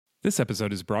This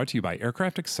episode is brought to you by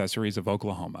Aircraft Accessories of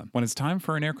Oklahoma. When it's time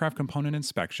for an aircraft component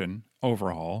inspection,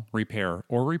 overhaul, repair,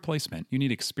 or replacement, you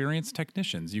need experienced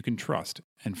technicians you can trust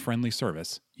and friendly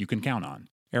service you can count on.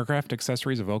 Aircraft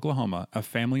Accessories of Oklahoma, a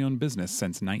family-owned business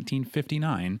since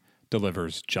 1959,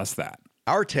 delivers just that.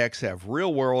 Our techs have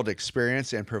real-world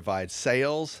experience and provide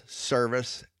sales,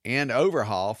 service, and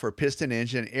overhaul for piston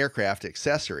engine aircraft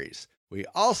accessories. We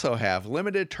also have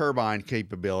limited turbine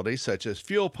capabilities such as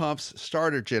fuel pumps,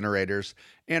 starter generators,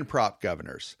 and prop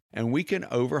governors. And we can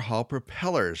overhaul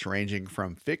propellers ranging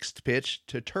from fixed pitch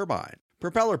to turbine.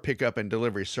 Propeller pickup and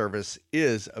delivery service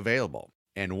is available.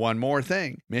 And one more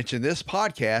thing, mention this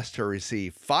podcast to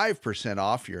receive 5%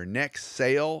 off your next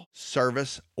sale,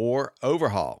 service, or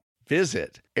overhaul.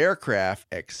 Visit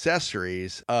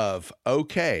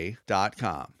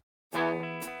aircraftaccessoriesofok.com.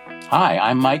 Hi,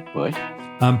 I'm Mike Bush.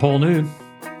 I'm Paul Nude.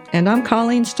 And I'm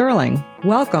Colleen Sterling.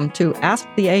 Welcome to Ask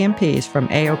the A&Ps from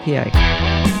AOPA.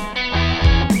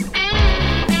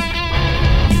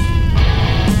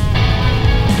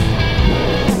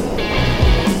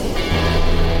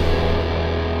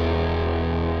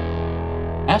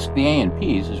 Ask the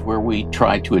A&Ps is where we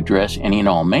try to address any and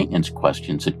all maintenance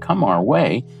questions that come our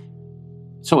way.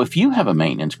 So if you have a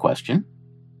maintenance question,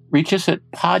 reach us at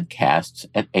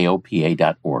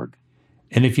podcasts@aopa.org.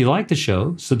 And if you like the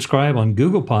show, subscribe on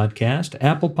Google Podcast,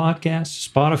 Apple Podcasts,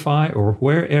 Spotify, or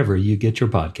wherever you get your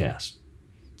podcasts.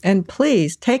 And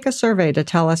please take a survey to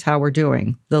tell us how we're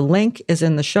doing. The link is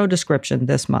in the show description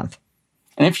this month.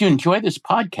 And if you enjoy this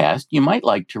podcast, you might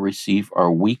like to receive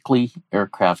our weekly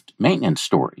aircraft maintenance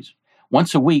stories.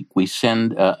 Once a week, we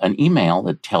send an email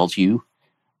that tells you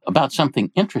about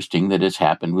something interesting that has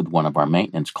happened with one of our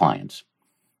maintenance clients.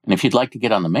 And if you'd like to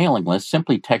get on the mailing list,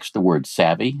 simply text the word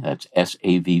SAVVY, that's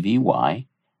SAVVY,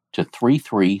 to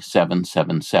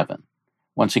 33777.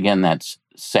 Once again, that's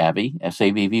SAVVY,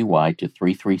 SAVVY, to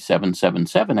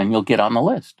 33777, and you'll get on the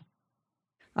list.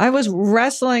 I was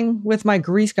wrestling with my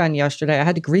grease gun yesterday. I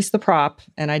had to grease the prop,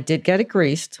 and I did get it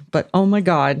greased, but oh my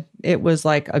God, it was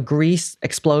like a grease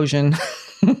explosion.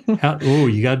 You got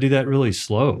to do that really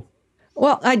slow.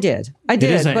 Well, I did. It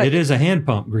is a hand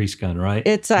pump grease gun, right?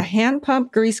 It's a hand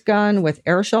pump grease gun with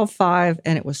Aeroshell 5,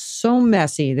 and it was so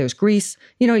messy. There's grease.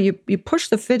 You know, you push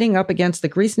the fitting up against the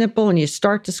grease nipple, and you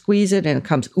start to squeeze it, and it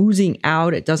comes oozing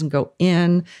out. It doesn't go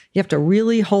in. You have to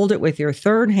really hold it with your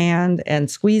third hand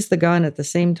and squeeze the gun at the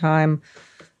same time.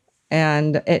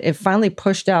 And it finally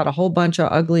pushed out a whole bunch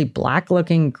of ugly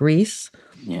black-looking grease.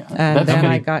 Yeah. And then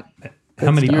I got...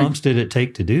 How many pumps did it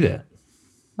take to do that?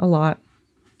 A lot.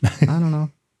 I don't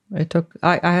know. It took,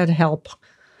 I had help.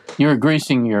 You were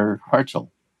greasing your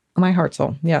Hartzell. My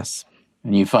Hartzell, yes.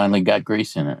 And you finally got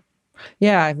grease in it.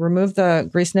 Yeah, I removed the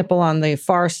grease nipple on the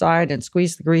far side and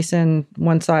squeezed the grease in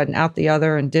one side and out the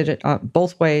other and did it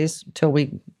both ways until we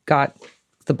got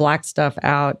the black stuff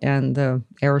out and the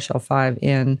Aeroshell 5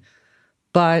 in.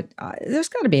 But there's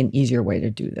got to be an easier way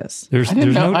to do this. There's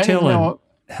no telling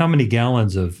how many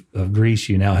gallons of grease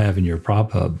you now have in your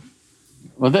prop hub.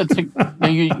 Well, but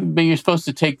you're supposed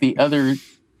to take the other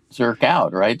zerk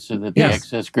out, right? So that the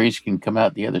excess grease can come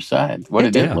out the other side.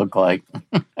 What did it look like?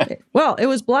 Well, it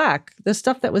was black. The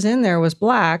stuff that was in there was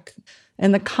black.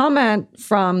 And the comment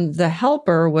from the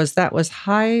helper was that was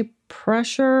high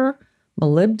pressure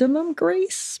molybdenum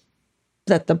grease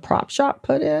that the prop shop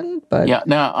put in. But yeah,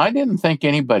 now I didn't think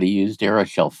anybody used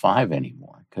Aeroshell 5 anymore.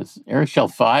 Because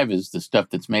Aeroshell 5 is the stuff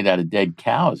that's made out of dead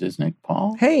cows, isn't it,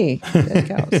 Paul? Hey, dead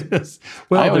cows. Yes.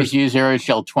 I always use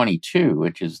Aeroshell 22,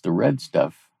 which is the red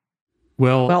stuff.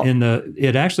 Well,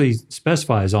 it actually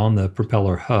specifies on the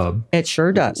propeller hub. It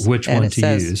sure does. Which one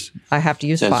to use. I have to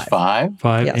use 5. 5?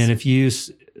 5. Yes. And if you use,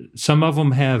 some of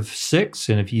them have 6,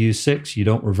 and if you use 6, you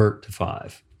don't revert to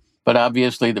 5. But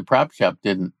obviously the prop shop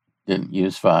didn't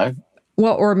use 5.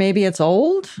 Well, or maybe it's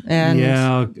old. And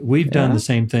yeah, we've done the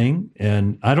same thing.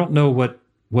 And I don't know what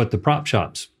the prop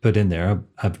shops put in there.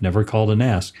 I've never called and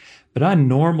asked. But I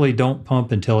normally don't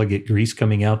pump until I get grease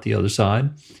coming out the other side.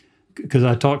 Because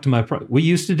I talked to we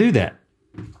used to do that.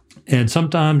 And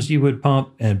sometimes you would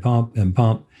pump and pump and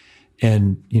pump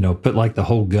and, put like the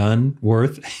whole gun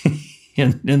worth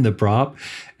in the prop.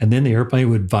 And then the airplane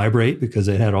would vibrate because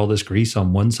it had all this grease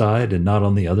on one side and not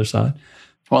on the other side.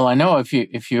 Well, I know if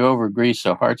you over-grease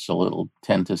a Hartzell, it'll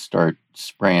tend to start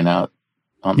spraying out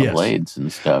on the blades and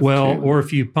stuff. Well, too. Or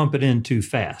if you pump it in too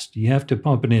fast. You have to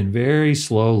pump it in very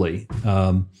slowly.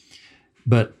 I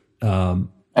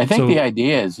think the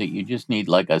idea is that you just need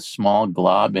like a small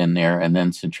glob in there, and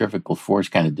then centrifugal force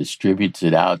kind of distributes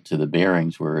it out to the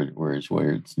bearings where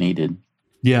it's needed.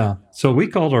 Yeah. So we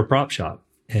called our prop shop,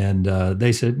 and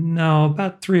they said, no,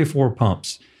 about 3 or 4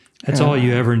 pumps. That's all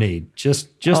you ever need. Just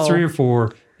 3 or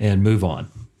 4 and move on.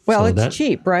 Well, it's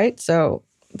cheap, right? So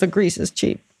the grease is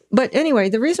cheap. But anyway,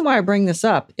 the reason why I bring this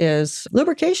up is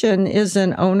lubrication is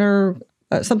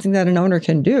something that an owner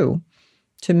can do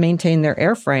to maintain their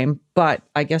airframe. But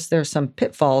I guess there's some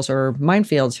pitfalls or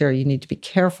minefields here. You need to be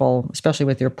careful, especially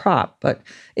with your prop. But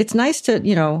it's nice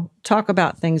to, talk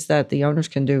about things that the owners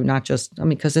can do, not just,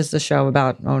 because this is a show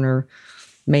about owner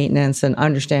maintenance and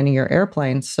understanding your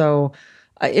airplane. So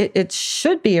it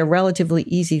should be a relatively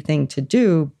easy thing to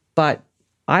do, but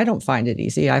I don't find it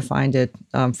easy. I find it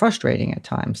frustrating at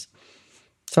times.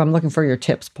 So I'm looking for your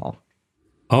tips, Paul.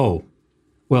 Oh,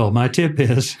 well, my tip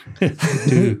is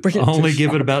to only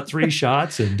give it about 3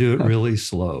 shots and do it really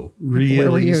slow.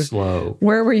 Really slow.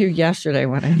 Where were you yesterday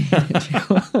when I needed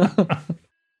you?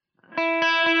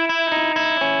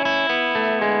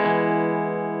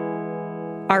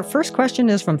 Our first question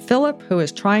is from Philip, who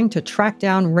is trying to track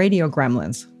down radio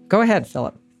gremlins. Go ahead,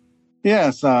 Philip.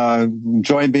 Yes,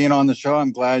 enjoy being on the show.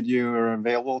 I'm glad you are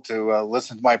available to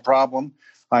listen to my problem.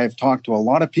 I've talked to a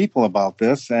lot of people about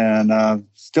this and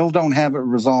still don't have it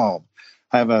resolved.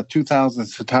 I have a 2000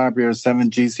 Citabria 7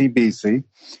 GCBC.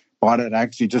 Bought it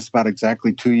actually just about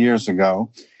exactly 2 years ago.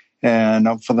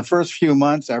 And for the first few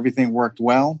months, everything worked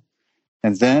well.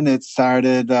 And then it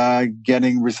started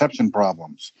getting reception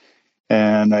problems.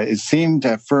 And it seemed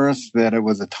at first that it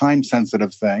was a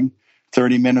time-sensitive thing.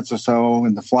 30 minutes or so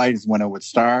in the flight is when it would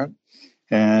start.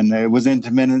 And it was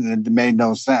intermittent and it made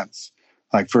no sense.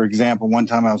 Like, for example, one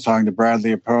time I was talking to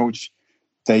Bradley Approach.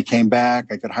 They came back.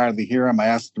 I could hardly hear them. I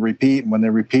asked to repeat. And when they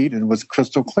repeated, it was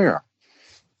crystal clear.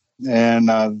 And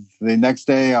the next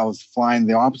day I was flying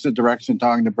the opposite direction,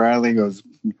 talking to Bradley. It was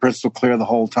crystal clear the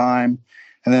whole time.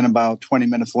 And then about 20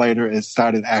 minutes later, it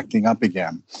started acting up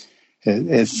again.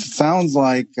 It sounds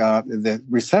like the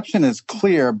reception is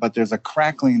clear, but there's a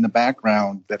crackling in the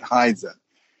background that hides it.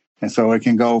 And so it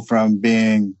can go from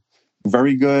being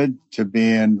very good to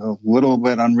being a little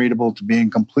bit unreadable to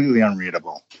being completely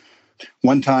unreadable.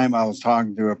 One time I was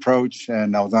talking to Approach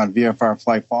and I was on VFR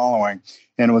flight following,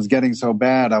 and it was getting so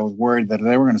bad I was worried that if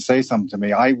they were going to say something to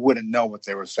me, I wouldn't know what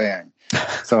they were saying.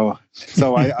 So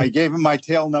I gave him my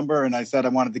tail number and I said I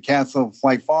wanted to cancel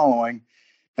flight following.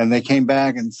 And they came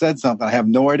back and said something. I have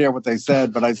no idea what they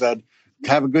said, but I said,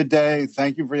 have a good day.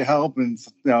 Thank you for your help. And,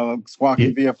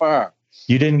 squawking VFR.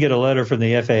 You didn't get a letter from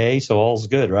the FAA, so all's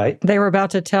good, right? They were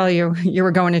about to tell you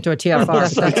were going into a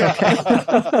TFR. That's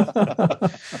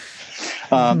okay.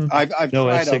 I've no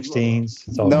tried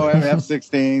F-16s. No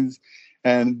F-16s.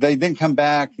 And they didn't come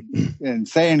back and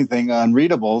say anything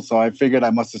unreadable, so I figured I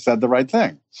must have said the right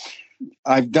thing.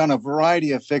 I've done a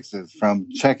variety of fixes, from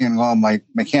checking all my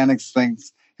mechanics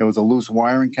things. It was a loose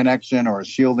wiring connection or a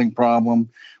shielding problem.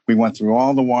 We went through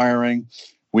all the wiring.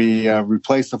 We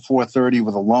replaced the 430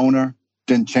 with a loaner.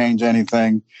 Didn't change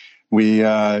anything. We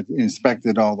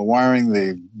inspected all the wiring,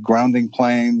 the grounding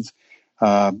planes.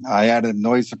 I added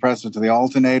noise suppressor to the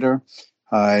alternator.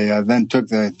 I then took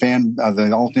the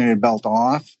the alternator belt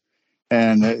off,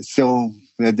 and it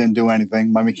didn't do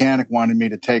anything. My mechanic wanted me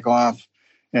to take off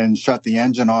and shut the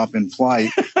engine off in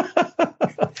flight.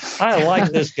 I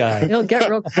like this guy. He'll get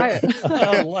real quiet.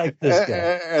 I like this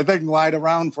guy. I think glide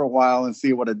around for a while and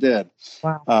see what it did.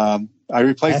 Wow. I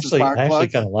replaced the spark plugs. I actually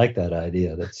kind of like that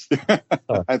idea.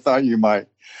 I thought you might.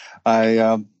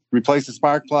 I replaced the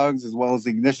spark plugs as well as the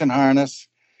ignition harness.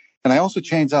 And I also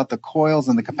changed out the coils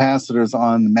and the capacitors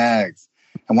on the mags.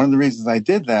 And one of the reasons I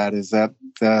did that is that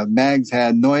the mags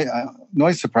had noise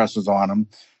suppressors on them.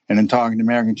 And in talking to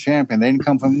American Champion, they didn't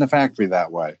come from the factory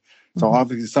that way. So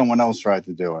obviously someone else tried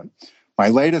to do it. My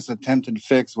latest attempted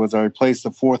fix was I replaced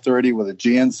the 430 with a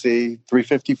GNC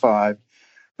 355.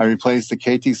 I replaced the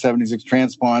KT76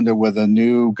 transponder with a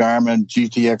new Garmin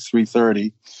GTX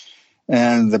 330.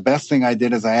 And the best thing I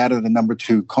did is I added the number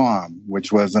 2 COM,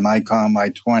 which was an ICOM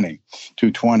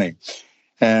i220.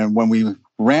 And when we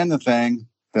ran the thing,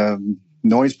 the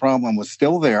noise problem was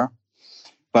still there.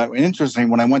 But interesting,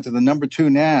 when I went to the number 2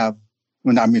 nav,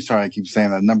 I keep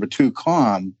saying that, number 2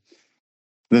 COM,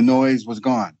 the noise was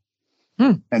gone.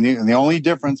 And the only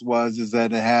difference is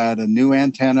that it had a new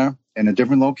antenna in a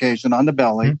different location on the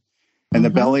belly, and the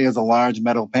belly is a large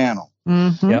metal panel.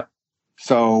 Yep.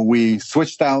 So we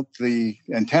switched out the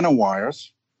antenna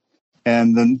wires,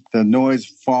 and then the noise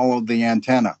followed the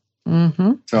antenna.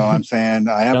 So I'm saying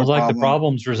I have Sounds a problem. like the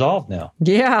problem's resolved now.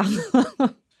 Yeah.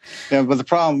 Yeah, but the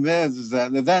problem is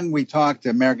that then we talked to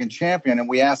American Champion and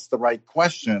we asked the right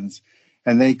questions,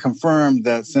 and they confirmed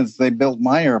that since they built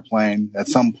my airplane at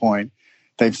some point,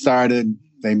 they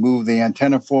moved the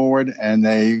antenna forward and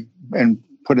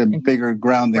put a bigger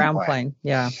grounding plane.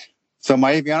 Yeah. So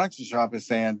my avionics shop is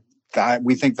saying,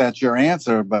 we think that's your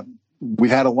answer, but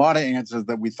we've had a lot of answers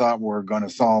that we thought were going to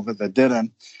solve it that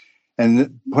didn't.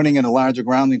 And putting in a larger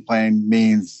grounding plane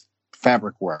means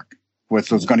fabric work,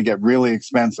 which was going to get really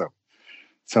expensive.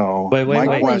 So wait.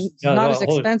 Not as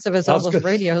expensive as all those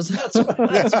radios. That's what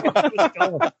I was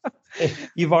going.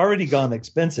 You've already gone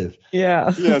expensive.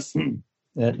 Yeah. Yes.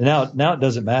 Now it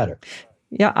doesn't matter.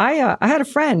 Yeah, I had a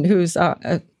friend who's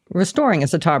restoring a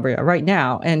Citabria right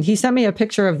now, and he sent me a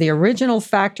picture of the original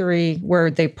factory where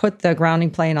they put the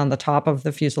grounding plane on the top of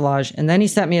the fuselage, and then he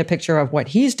sent me a picture of what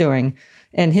he's doing,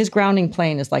 and his grounding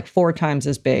plane is like 4 times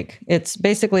as big. It's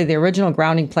basically the original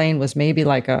grounding plane was maybe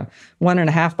like a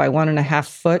 1.5 by 1.5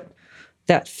 foot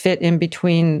that fit in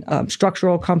between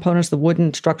structural components, the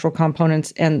wooden structural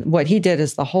components, and what he did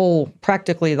is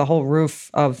practically the whole roof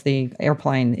of the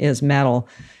airplane is metal.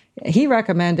 He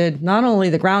recommended not only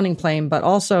the grounding plane, but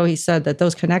also he said that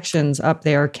those connections up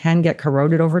there can get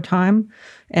corroded over time,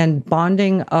 and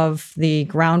bonding of the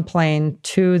ground plane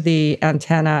to the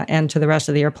antenna and to the rest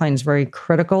of the airplane is very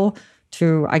critical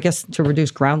to reduce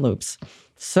ground loops.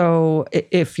 So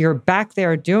if you're back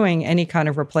there doing any kind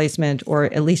of replacement or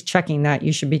at least checking that,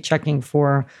 you should be checking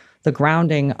for the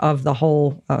grounding of the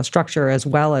whole structure, as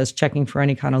well as checking for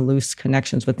any kind of loose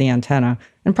connections with the antenna,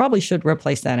 and probably should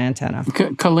replace that antenna.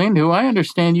 Colleen, do I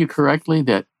understand you correctly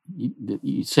that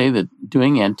you say that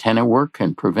doing antenna work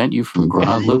can prevent you from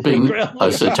ground looping a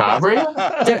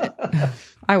Citabria?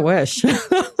 I wish.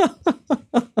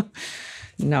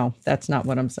 No, that's not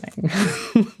what I'm saying.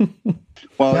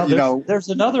 Well, now, there's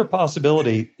another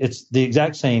possibility. It's the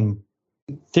exact same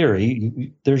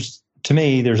theory. To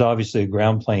me, there's obviously a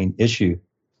ground plane issue.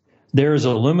 There's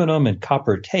aluminum and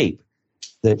copper tape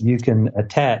that you can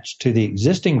attach to the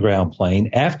existing ground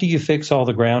plane after you fix all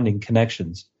the grounding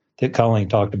connections that Colleen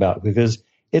talked about, because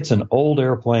it's an old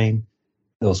airplane.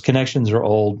 Those connections are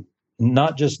old.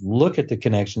 Not just look at the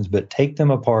connections, but take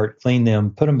them apart, clean them,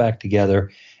 put them back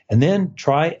together, and then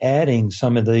try adding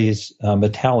some of these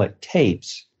metallic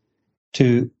tapes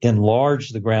to enlarge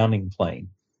the grounding plane.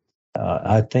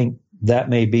 I think that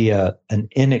may be an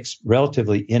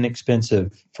relatively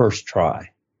inexpensive first try.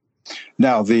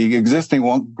 Now, the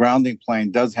existing grounding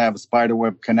plane does have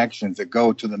spiderweb connections that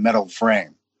go to the metal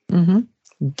frame. Mm-hmm.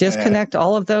 Disconnect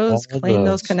all of those, clean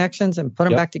those connections, and put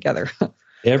them back together.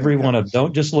 Every one of them.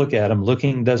 Don't just look at them.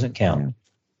 Looking doesn't count.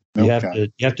 Yeah.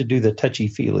 You have to do the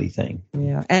touchy-feely thing.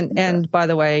 Yeah, and by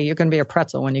the way, you're going to be a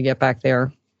pretzel when you get back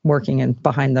there working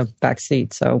behind the back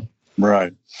seat. So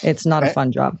right, it's not a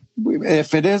fun job.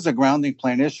 If it is a grounding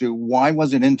plane issue, why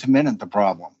was it intermittent the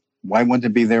problem? Why wouldn't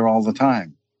it be there all the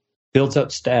time? Builds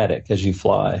up static as you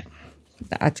fly.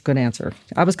 That's a good answer.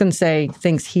 I was going to say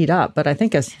things heat up, but I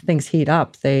think as things heat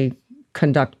up, they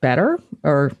conduct better,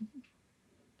 or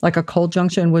like a cold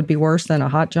junction would be worse than a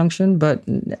hot junction, but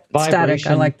static,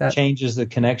 I like that. Changes the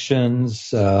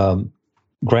connections, not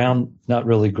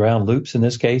really ground loops in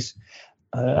this case.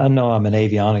 I know I'm an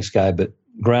avionics guy, but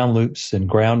ground loops and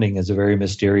grounding is a very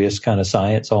mysterious kind of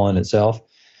science all in itself.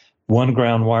 One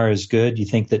ground wire is good. You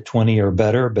think that 20 are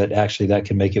better, but actually that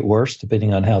can make it worse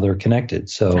depending on how they're connected.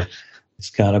 So it's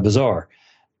kind of bizarre.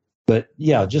 But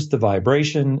yeah, just the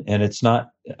vibration, and it's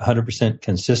not 100%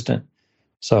 consistent.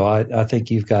 So I think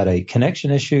you've got a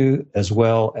connection issue, as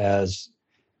well as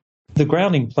the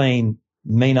grounding plane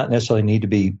may not necessarily need to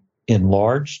be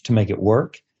enlarged to make it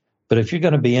work. But if you're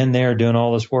going to be in there doing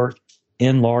all this work,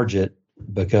 enlarge it,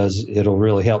 because it'll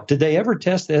really help. Did they ever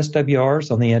test the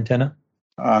SWRs on the antenna?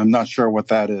 I'm not sure what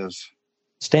that is.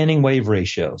 Standing wave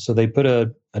ratio. So they put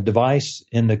a device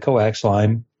in the coax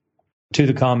line to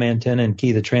the comm antenna and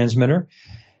key the transmitter.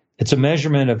 It's a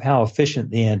measurement of how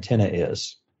efficient the antenna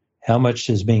is, how much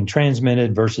is being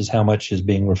transmitted versus how much is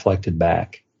being reflected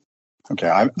back.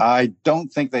 Okay, I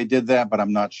don't think they did that, but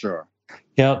I'm not sure.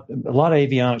 Yeah, a lot of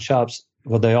avionics shops,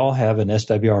 well, they all have an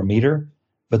SWR meter,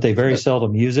 but they very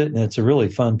seldom use it, and it's a really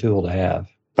fun tool to have.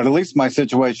 But at least my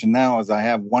situation now is I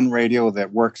have one radio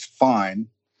that works fine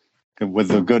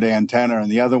with a good antenna, and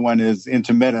the other one is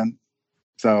intermittent.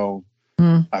 So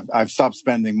I've stopped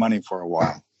spending money for a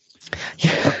while.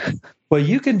 Well,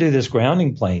 you can do this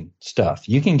grounding plane stuff.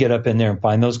 You can get up in there and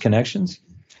find those connections.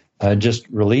 Just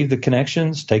relieve the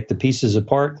connections, take the pieces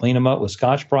apart, clean them up with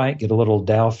Scotch-Brite, get a little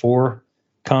Dow 4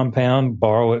 compound,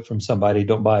 borrow it from somebody.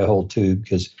 Don't buy a whole tube,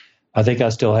 because I think I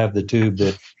still have the tube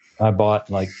that I bought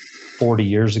like 40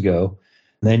 years ago.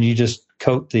 And then you just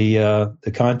coat the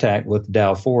contact with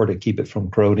Dow 4 to keep it from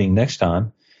corroding next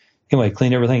time. Anyway,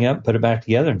 clean everything up, put it back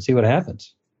together, and see what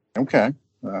happens. Okay.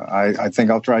 I think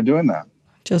I'll try doing that.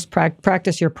 Just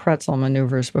practice your pretzel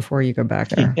maneuvers before you go back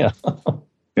there. Yeah.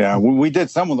 Yeah, we did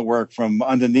some of the work from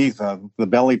underneath the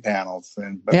belly panels,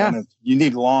 but then you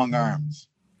need long arms.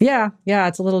 Yeah,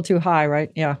 it's a little too high, right?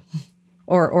 Yeah,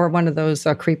 or one of those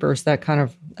creepers that kind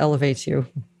of elevates you,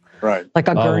 right? Like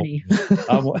a gurney.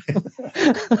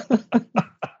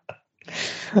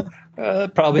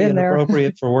 Probably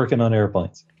inappropriate for working on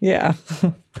airplanes. Yeah.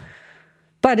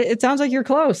 But it sounds like you're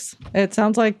close. It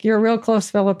sounds like you're real close,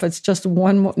 Philip. It's just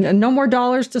no more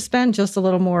dollars to spend, just a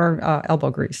little more elbow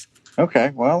grease.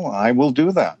 Okay, well, I will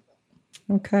do that.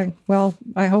 Okay, well,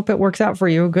 I hope it works out for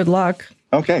you. Good luck.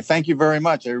 Okay, thank you very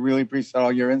much. I really appreciate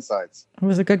all your insights. It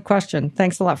was a good question.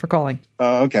 Thanks a lot for calling.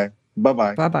 Okay,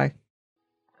 bye-bye. Bye-bye.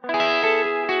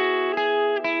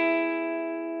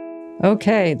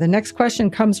 Okay, the next question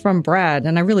comes from Brad,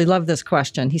 and I really love this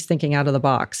question. He's thinking out of the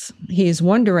box. He's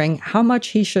wondering how much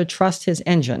he should trust his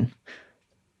engine.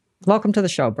 Welcome to the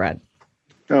show, Brad.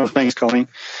 Oh, thanks, Colleen.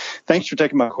 Thanks for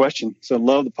taking my question. So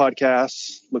love the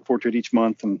podcast, look forward to it each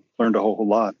month, and learned a whole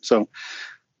lot. So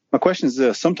my question is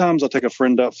this. Sometimes I'll take a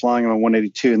friend up flying on a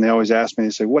 182, and they always ask me, they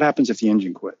say, what happens if the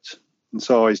engine quits? And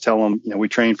so I always tell them, we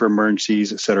train for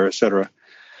emergencies, et cetera, et cetera.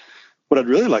 What I'd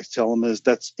really like to tell them is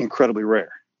that's incredibly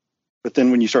rare. But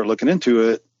then when you start looking into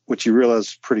it, what you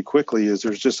realize pretty quickly is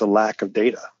there's just a lack of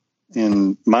data.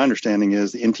 And my understanding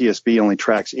is the NTSB only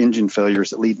tracks engine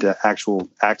failures that lead to actual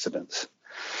accidents.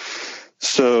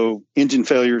 So engine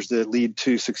failures that lead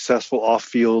to successful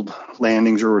off-field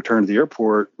landings or return to the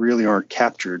airport really aren't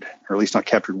captured, or at least not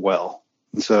captured well.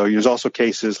 And so there's also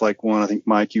cases like one, I think,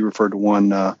 Mike, you referred to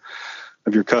one of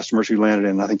your customers who landed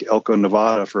in, I think, Elko,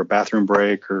 Nevada for a bathroom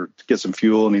break or to get some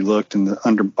fuel, and he looked and the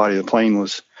underbody of the plane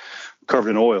was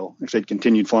covered in oil. If they'd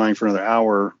continued flying for another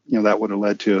hour, that would have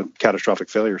led to a catastrophic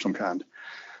failure of some kind.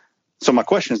 So my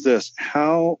question is this: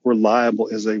 how reliable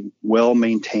is a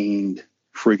well-maintained,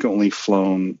 frequently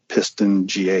flown piston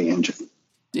GA engine?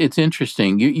 It's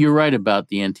interesting. You're right about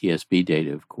the NTSB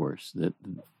data, of course, that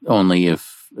only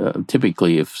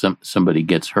typically if somebody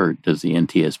gets hurt does the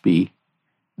NTSB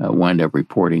wind up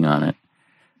reporting on it.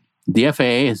 The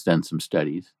FAA has done some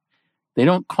studies. They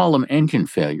don't call them engine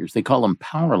failures. They call them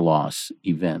power loss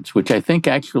events, which I think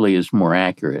actually is more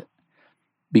accurate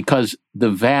because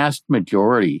the vast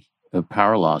majority of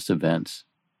power loss events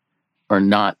are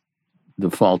not the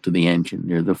fault of the engine.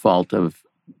 They're the fault of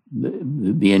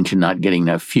the engine not getting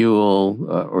enough fuel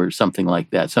or something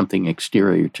like that, something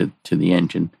exterior to the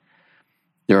engine.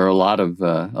 There are a lot of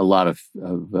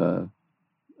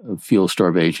fuel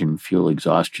starvation, fuel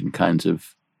exhaustion kinds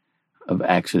of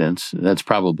accidents. That's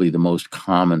probably the most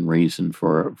common reason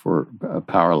for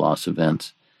power loss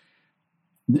events.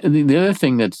 The other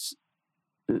thing that's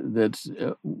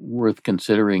worth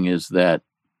considering is that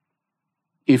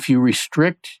if you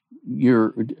restrict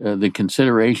the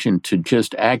consideration to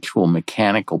just actual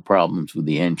mechanical problems with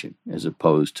the engine, as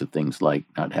opposed to things like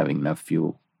not having enough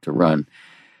fuel to run,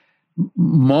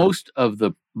 most of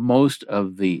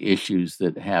the issues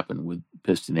that happen with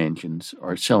piston engines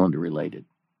are cylinder related,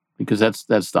 because that's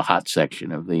the hot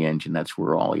section of the engine. That's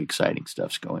where all the exciting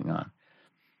stuff's going on.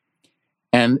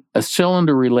 And a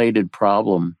cylinder related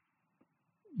problem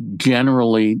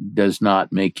generally does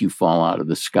not make you fall out of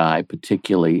the sky,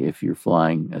 particularly if you're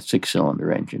flying a 6-cylinder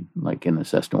engine, like in the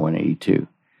Cessna 182,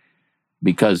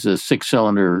 because a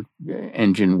 6-cylinder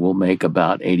engine will make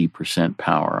about 80%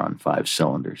 power on 5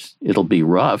 cylinders. It'll be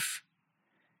rough.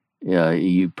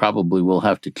 You probably will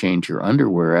have to change your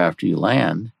underwear after you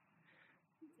land,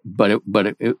 but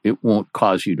it won't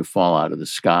cause you to fall out of the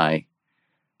sky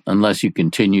unless you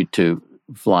continue to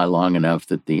fly long enough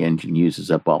that the engine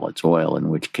uses up all its oil, in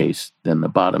which case then the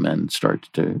bottom end starts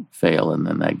to fail, and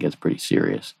then that gets pretty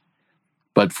serious.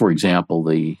 But for example,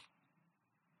 the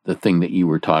thing that you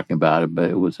were talking about,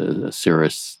 it was a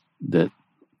Cirrus that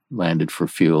landed for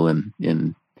fuel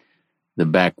in the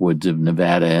backwoods of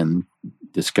Nevada and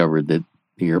discovered that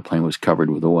the airplane was covered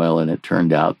with oil, and it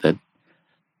turned out that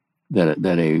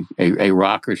a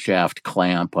rocker shaft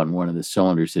clamp on one of the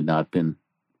cylinders had not been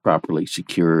properly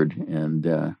secured, and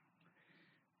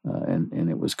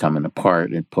it was coming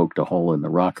apart. It poked a hole in the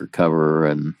rocker cover,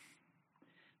 and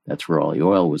that's where all the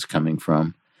oil was coming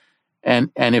from.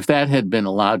 And if that had been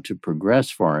allowed to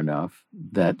progress far enough,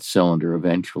 that cylinder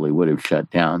eventually would have shut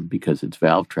down because its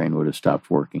valve train would have stopped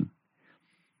working,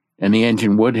 and the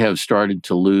engine would have started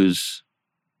to lose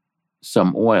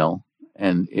some oil.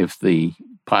 And if the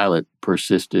pilot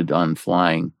persisted on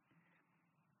flying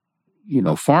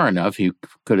far enough, he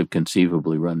could have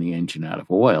conceivably run the engine out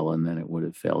of oil, and then it would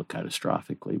have failed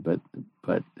catastrophically. But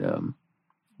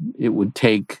it would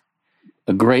take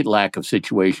a great lack of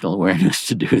situational awareness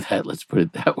to do that. Let's put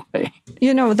it that way.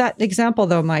 That example,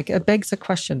 though, Mike, it begs a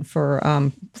question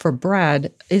for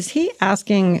Brad. Is he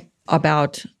asking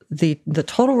about the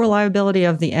total reliability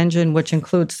of the engine, which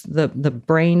includes the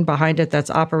brain behind it that's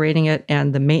operating it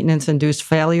and the maintenance-induced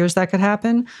failures that could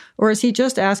happen? Or is he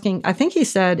just asking, I think he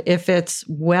said, if it's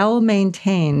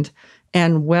well-maintained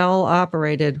and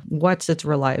well-operated, what's its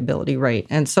reliability rate?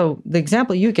 And so the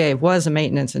example you gave was a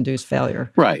maintenance-induced failure.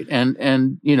 Right. And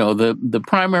the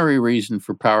primary reason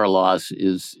for power loss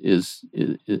is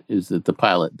that the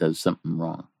pilot does something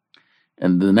wrong.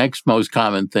 And the next most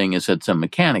common thing is that some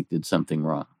mechanic did something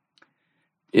wrong.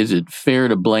 Is it fair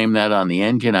to blame that on the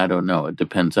engine? I don't know. It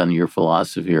depends on your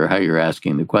philosophy or how you're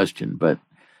asking the question. But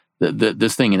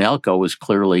this thing in Elko was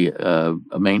clearly a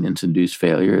maintenance-induced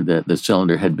failure. The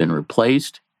cylinder had been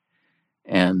replaced,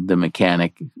 and the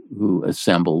mechanic who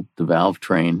assembled the valve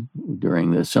train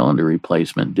during the cylinder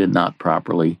replacement did not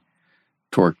properly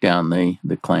torque down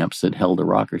the clamps that held the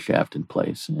rocker shaft in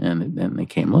place, and then they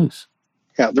came loose.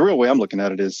 Yeah, the real way I'm looking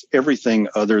at it is everything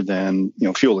other than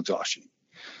fuel exhaustion.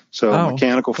 So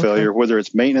mechanical failure, whether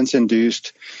it's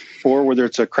maintenance-induced or whether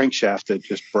it's a crankshaft that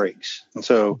just breaks. And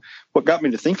so what got me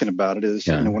to thinking about it is,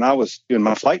 when I was doing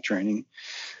my flight training,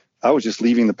 I was just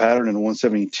leaving the pattern in a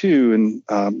 172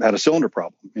 and had a cylinder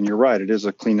problem. And you're right, it is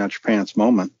a clean out your pants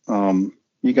moment.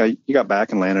 You got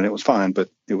back and landed, it was fine, but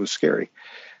it was scary.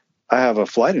 I have a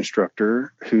flight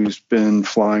instructor who's been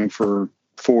flying for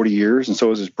 40 years, and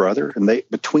so is his brother. And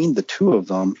between the two of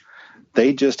them,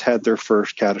 they just had their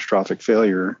first catastrophic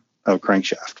failure of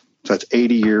crankshaft. So that's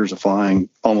 80 years of flying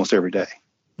almost every day.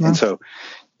 Yeah. And so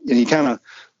you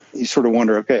sort of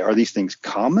wonder, okay, are these things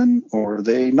common or are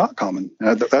they not common?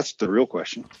 That's the real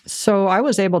question. So I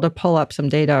was able to pull up some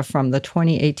data from the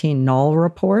 2018 Null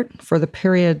report for the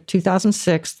period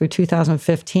 2006 through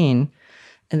 2015.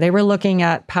 And they were looking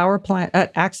at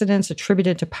accidents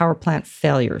attributed to power plant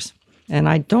failures. And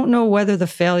I don't know whether the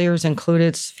failures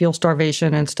included fuel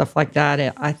starvation and stuff like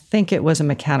that. I think it was a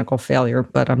mechanical failure,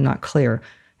 but I'm not clear.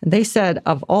 And they said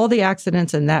of all the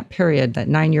accidents in that period, that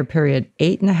 9-year period,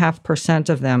 8.5%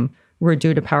 of them were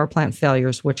due to power plant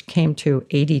failures, which came to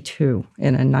 82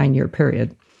 in a 9-year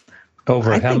period.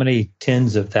 Over how many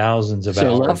tens of thousands of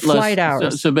hours? Of flight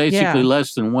hours. So basically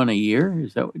less than one a year?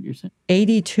 Is that what you're saying?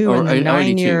 82 in the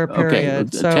 9-year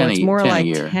period. Okay. So it's more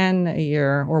like 10 a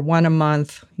year or one a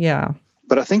month. Yeah.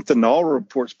 But I think the Null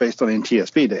report's based on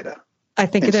NTSB data. I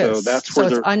think it is. So that's where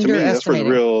to me, that's where the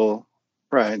real,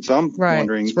 right. So I'm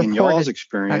wondering, in y'all's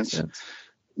experience,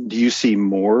 do you see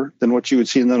more than what you would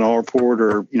see in the Null report?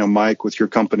 Or, Mike, with your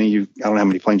company, I don't know how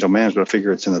many planes you'll manage, but I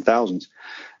figure it's in the thousands.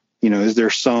 Is there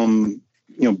some,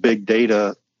 big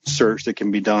data search that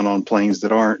can be done on planes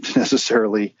that aren't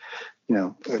necessarily,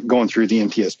 going through the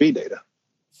NTSB data?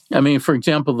 I mean, for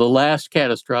example, the last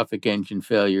catastrophic engine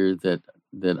failure that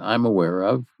I'm aware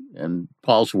of, and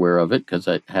Paul's aware of it because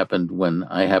it happened when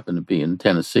I happened to be in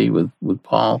Tennessee with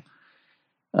Paul,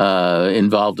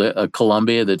 involved a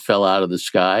Columbia that fell out of the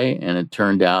sky. And it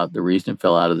turned out the reason it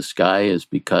fell out of the sky is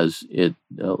because it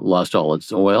lost all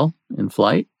its oil in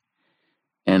flight.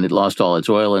 And it lost all its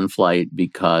oil in flight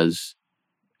because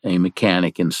a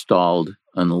mechanic installed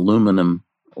an aluminum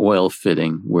oil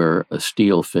fitting where a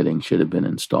steel fitting should have been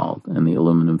installed. And the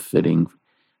aluminum fitting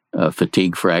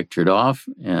fatigue fractured off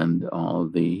and all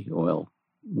of the oil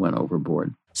went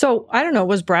overboard. So I don't know,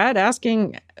 was Brad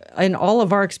asking, in all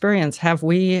of our experience, have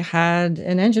we had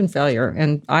an engine failure?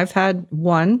 And I've had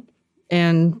one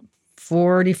in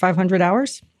 4,500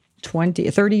 hours,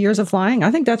 30 years of flying.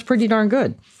 I think that's pretty darn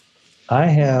good. I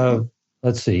have,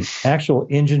 actual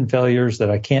engine failures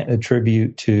that I can't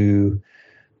attribute to,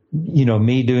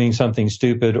 me doing something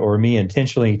stupid or me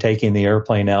intentionally taking the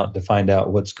airplane out to find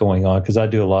out what's going on. Because I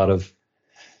do a lot of,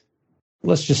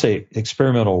 let's just say,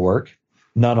 experimental work,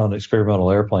 not on experimental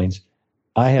airplanes.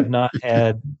 I have not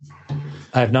had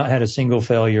a single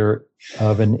failure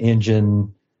of an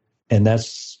engine, and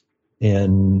that's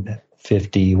in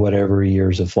 50 whatever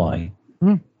years of flying.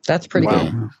 That's pretty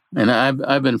good. And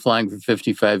I've been flying for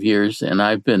 55 years, and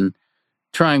I've been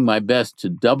trying my best to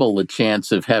double the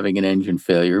chance of having an engine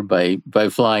failure by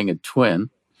flying a twin.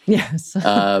 Yes.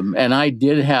 And I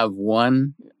did have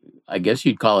one, I guess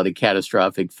you'd call it a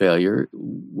catastrophic failure,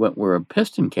 where a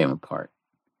piston came apart.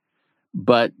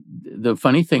 But the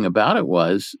funny thing about it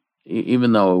was,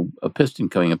 even though a piston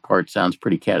coming apart sounds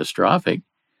pretty catastrophic,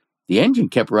 the engine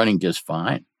kept running just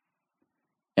fine.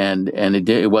 And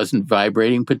it wasn't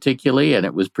vibrating particularly, and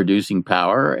it was producing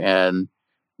power and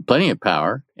plenty of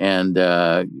power. And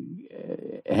had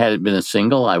it been a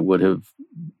single, I would have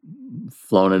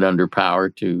flown it under power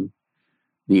to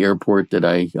the airport that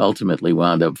I ultimately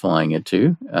wound up flying it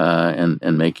to,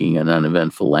 and making an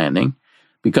uneventful landing.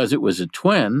 Because it was a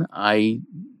twin, I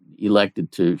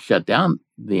elected to shut down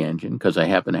the engine because I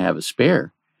happened to have a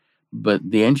spare. But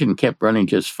the engine kept running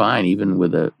just fine, even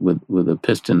with a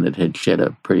piston that had shed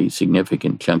a pretty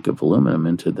significant chunk of aluminum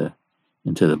into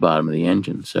the bottom of the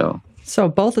engine. So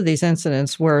both of these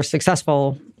incidents were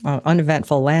successful,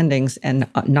 uneventful landings and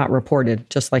not reported,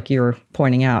 just like you were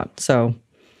pointing out. So,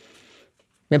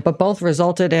 but both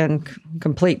resulted in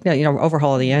complete,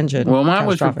 overhaul of the engine. Well, mine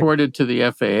was reported to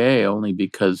the FAA only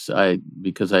because I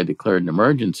declared an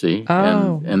emergency,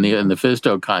 Oh. and the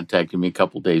FSDO contacted me a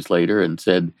couple of days later and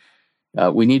said,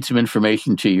 we need some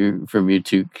information from you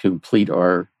to complete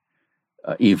our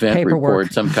event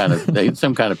Paperwork. report, some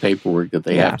kind of paperwork that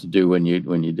they have to do when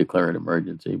you declare an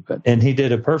emergency. And he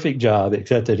did a perfect job,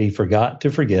 except that he forgot to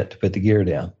put the gear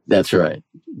down. That's right.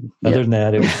 Other than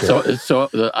that, it was great. So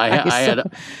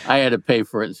I had to pay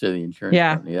for it instead of the insurance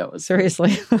company. That was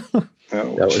seriously.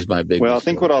 That was my big. Well, I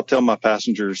think what I'll tell my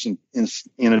passengers,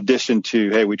 in addition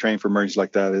to, hey, we train for emergencies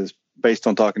like that, is based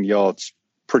on talking to y'all, it's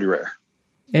pretty rare.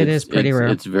 It is pretty rare.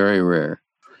 It's very rare.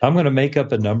 I'm going to make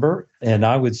up a number, and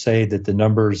I would say that the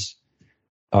numbers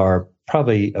are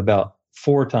probably about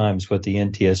 4 times what the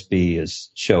NTSB is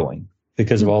showing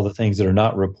because of all the things that are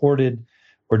not reported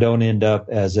or don't end up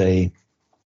as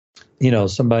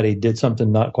somebody did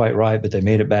something not quite right, but they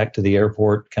made it back to the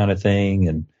airport kind of thing.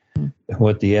 And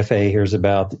what the FAA hears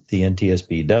about, the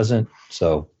NTSB doesn't.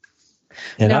 So,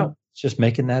 I'm just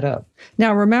making that up.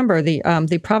 Now, remember,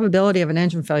 the probability of an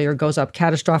engine failure goes up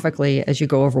catastrophically as you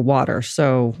go over water.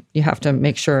 So you have to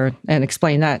make sure and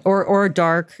explain that. Or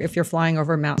dark if you're flying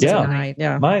over mountains at night.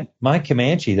 Yeah. My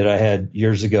Comanche that I had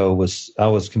years ago I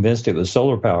was convinced it was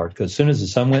solar powered because as soon as the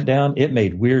sun went down, it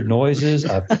made weird noises.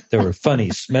 There were funny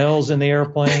smells in the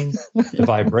airplane. The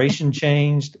vibration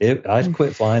changed. I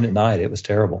quit flying at night. It was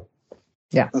terrible.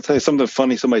 Yeah. I'll tell you something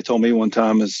funny somebody told me one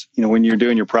time is, when you're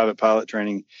doing your private pilot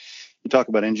training, you talk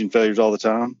about engine failures all the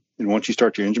time. And once you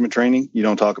start your instrument training, you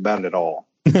don't talk about it at all.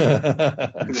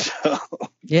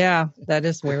 Yeah, that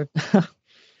is weird.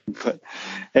 But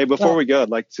hey, before we go, I'd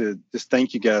like to just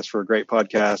thank you guys for a great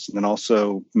podcast. And then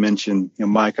also mention,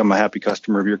 Mike, I'm a happy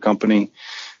customer of your company.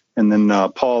 And then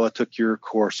Paul, I took your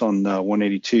course on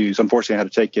 182s. Unfortunately, I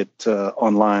had to take it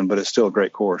online, but it's still a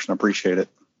great course and I appreciate it.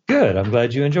 Good. I'm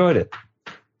glad you enjoyed it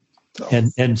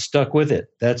and stuck with it.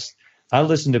 I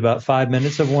listened to about 5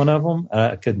 minutes of one of them.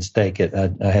 I couldn't stake it. I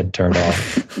had to turn it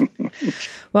off.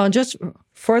 Well, just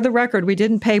for the record, we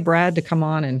didn't pay Brad to come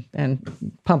on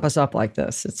and pump us up like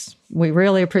this. We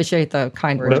really appreciate the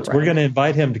kind words. We're going to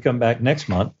invite him to come back next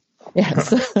month.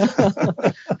 Yes.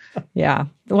 Yeah.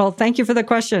 Well, thank you for the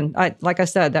question. Like I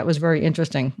said, that was very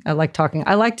interesting. I like talking.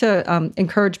 I like to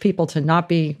encourage people to not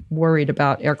be worried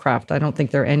about aircraft. I don't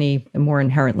think they're any more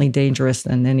inherently dangerous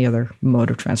than any other mode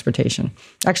of transportation.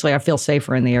 Actually, I feel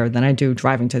safer in the air than I do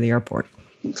driving to the airport.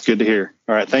 It's good to hear.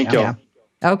 All right. Thank you. Yeah.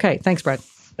 Okay. Thanks, Brad.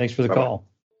 Thanks for the call.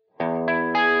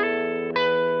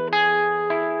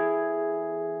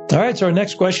 All right, so our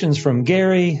next question is from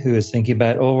Gary, who is thinking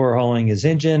about overhauling his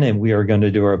engine, and we are going to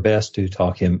do our best to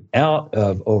talk him out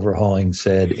of overhauling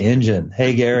said engine.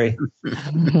 Hey, Gary.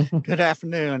 Good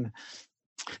afternoon.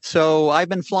 So I've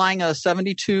been flying a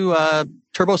 72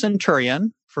 Turbo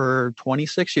Centurion for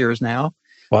 26 years now.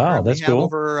 Wow, that's cool.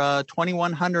 Over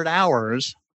 2,100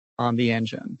 hours on the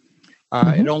engine.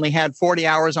 It only had 40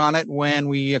 hours on it when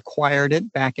we acquired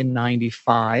it back in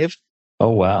 95. Oh,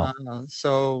 wow.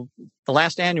 So the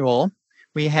last annual,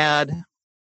 we had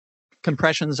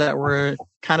compressions that were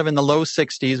kind of in the low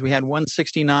 60s. We had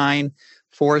 169,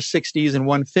 460s, and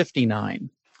 159.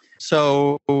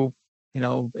 So,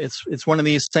 it's one of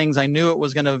these things. I knew it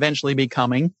was going to eventually be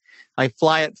coming. I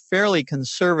fly it fairly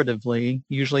conservatively,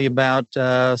 usually about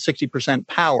 60%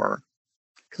 power,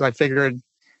 because I figured,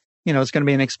 it's going to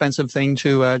be an expensive thing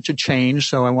to change.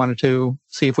 So I wanted to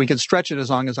see if we could stretch it as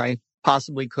long as I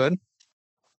possibly could.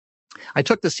 I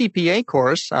took the CPA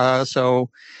course. So,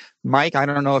 Mike, I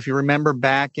don't know if you remember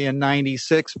back in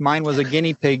 96, mine was a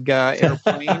guinea pig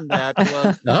airplane that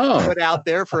was put out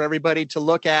there for everybody to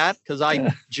look at because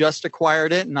I just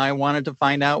acquired it and I wanted to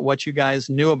find out what you guys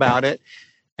knew about it.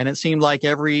 And it seemed like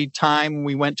every time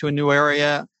we went to a new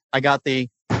area, I got the,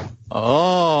 yeah,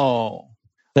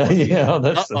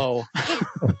 that's or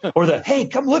the, hey,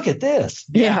 come look at this.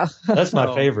 Yeah. That's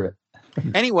my favorite.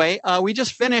 Anyway, we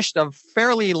just finished a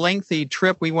fairly lengthy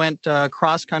trip. We went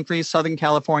cross country, Southern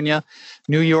California,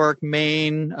 New York,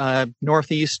 Maine,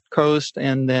 Northeast coast,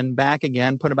 and then back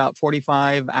again. Put about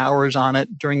 45 hours on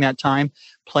it during that time.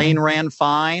 Plane ran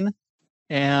fine.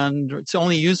 and it's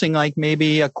only using like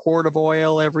maybe a quart of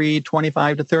oil every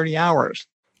 25 to 30 hours.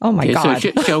 Oh my God.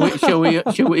 So shall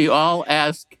we all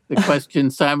ask the question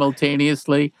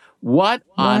simultaneously? What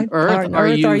on earth are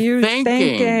you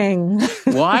thinking?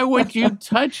 Why would you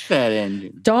touch that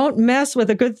engine? Don't mess with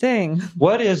a good thing.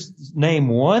 Name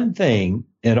one thing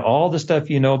in all the stuff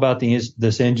you know about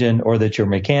this engine, or that your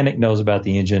mechanic knows about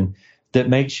the engine, that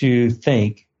makes you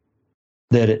think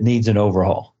that it needs an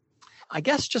overhaul? I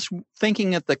guess just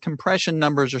thinking that the compression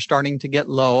numbers are starting to get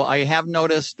low. I have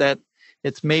noticed that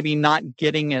it's maybe not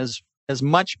getting as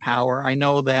much power. I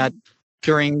know that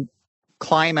during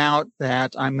climb out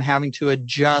that I'm having to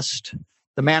adjust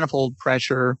the manifold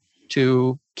pressure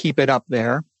to keep it up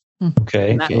there.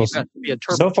 Okay.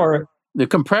 So far, the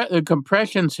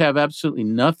compressions have absolutely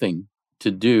nothing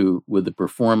to do with the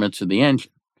performance of the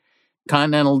engine.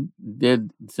 Continental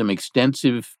did some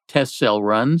extensive test cell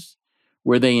runs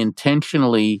where they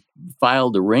intentionally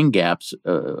filed the ring gaps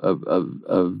of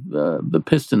the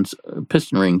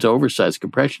piston rings, oversized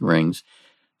compression rings,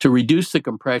 to reduce the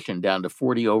compression down to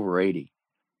 40 over 80.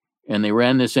 And they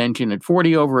ran this engine at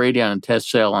 40 over 80 on a test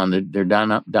cell, on their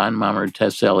dynamometer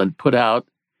test cell, and put out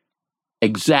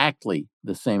exactly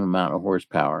the same amount of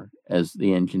horsepower as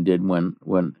the engine did when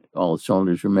all the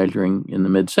cylinders were measuring in the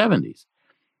mid-70s.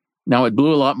 Now, it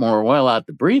blew a lot more oil out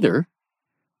the breather,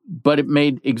 but it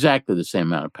made exactly the same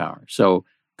amount of power. So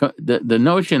the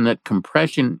notion that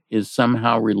compression is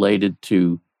somehow related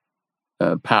to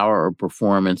power or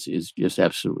performance is just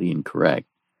absolutely incorrect.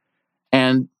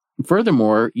 And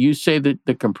furthermore, you say that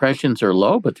the compressions are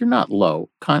low, but they're not low.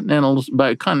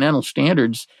 By Continental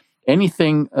standards,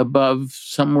 anything above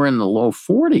somewhere in the low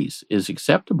 40s is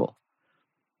acceptable.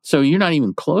 So you're not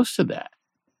even close to that.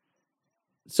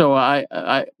 So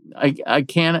I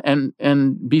can't,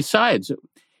 and besides,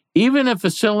 even if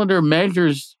a cylinder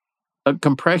measures a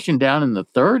compression down in the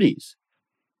 30s,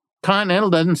 Continental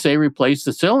doesn't say replace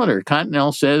the cylinder.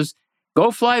 Continental says,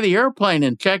 go fly the airplane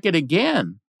and check it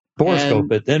again.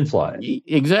 Borescope it, then fly it.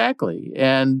 Exactly.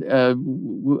 And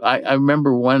I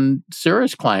remember one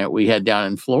Cirrus client we had down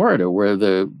in Florida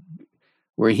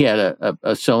where he had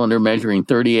a cylinder measuring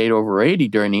 38 over 80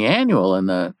 during the annual, and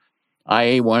the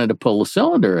IA wanted to pull the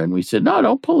cylinder, and we said, no,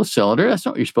 don't pull the cylinder. That's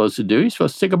not what you're supposed to do. You're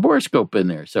supposed to stick a borescope in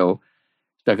there. So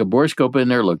stuck a borescope in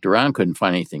there, looked around, couldn't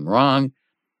find anything wrong.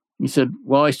 He said,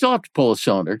 well, I still have to pull a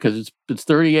cylinder because it's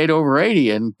 38 over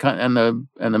 80, and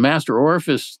the master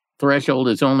orifice threshold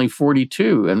is only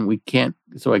 42, and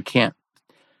I can't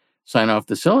sign off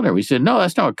the cylinder. We said, no,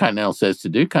 that's not what Continental says to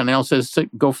do. Continental says to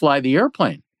go fly the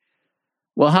airplane.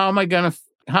 Well,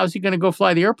 how's he going to go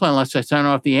fly the airplane unless I sign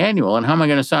off the annual? And how am I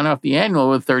going to sign off the annual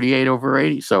with 38 over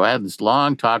 80? So I had this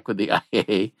long talk with the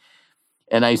IA,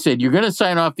 and I said, you're going to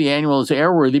sign off the annual as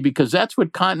airworthy because that's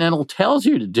what Continental tells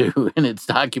you to do in its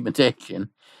documentation.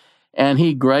 And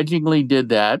he grudgingly did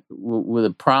that with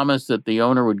a promise that the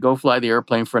owner would go fly the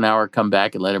airplane for an hour, come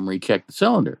back, and let him recheck the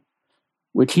cylinder,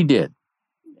 which he did.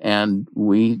 And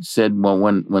we said, well,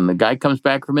 when the guy comes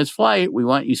back from his flight, we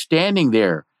want you standing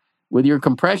there with your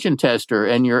compression tester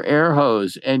and your air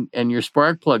hose and your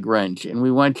spark plug wrench. And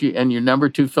we want you, and your number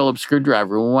 2 Phillips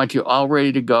screwdriver. We want you all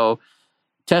ready to go.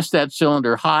 Test that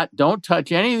cylinder hot. Don't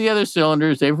touch any of the other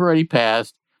cylinders. They've already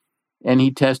passed. And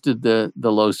he tested the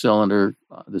low cylinder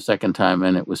the second time,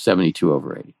 and it was 72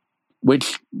 over 80,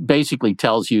 which basically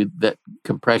tells you that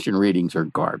compression readings are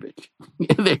garbage.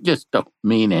 They just don't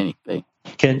mean anything.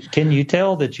 Can you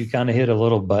tell that you kind of hit a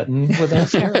little button with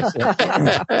us here?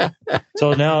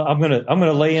 So now I'm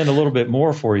gonna lay in a little bit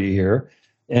more for you here.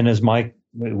 And as Mike,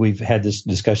 we've had this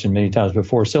discussion many times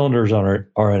before, cylinders are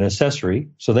an accessory,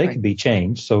 so they can be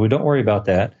changed. So we don't worry about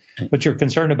that. What you're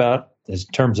concerned about in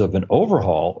terms of an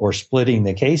overhaul or splitting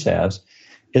the case halves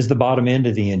is the bottom end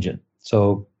of the engine.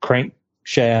 So crankshaft,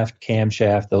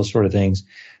 camshaft, those sort of things.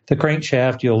 The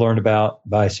crankshaft you'll learn about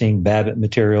by seeing Babbitt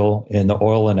material in the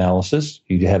oil analysis.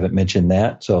 You haven't mentioned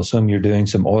that, so I assume you're doing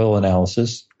some oil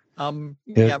analysis.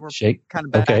 Yeah, we're kind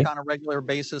of back on a regular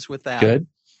basis with that. Good.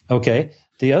 Okay.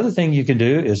 The other thing you can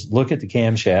do is look at the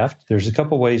camshaft. There's a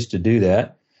couple ways to do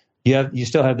that. You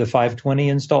still have the 520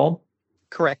 installed?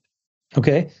 Correct.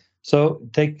 Okay. So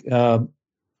take your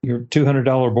 $200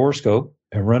 borescope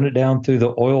and run it down through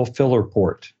the oil filler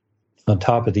port on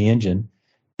top of the engine,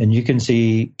 and you can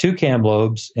see 2 cam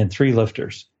lobes and 3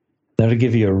 lifters. That'll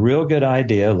give you a real good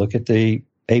idea. Look at the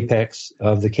apex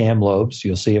of the cam lobes.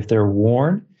 You'll see if they're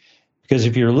worn. Because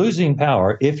if you're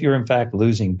in fact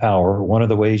losing power, one of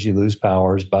the ways you lose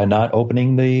power is by not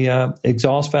opening the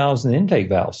exhaust valves and intake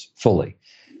valves fully.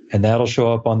 And that'll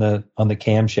show up on the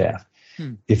camshaft.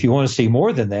 If you want to see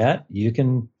more than that, you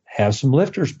can have some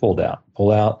lifters pulled out.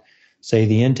 Pull out say,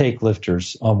 the intake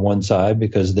lifters on one side,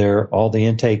 because all the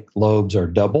intake lobes are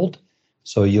doubled.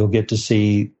 So you'll get to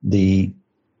see the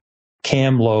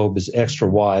cam lobe is extra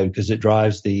wide because it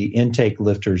drives the intake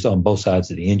lifters on both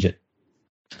sides of the engine.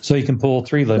 So you can pull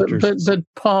 3 lifters. But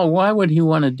Paul, why would he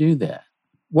want to do that?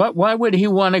 Why would he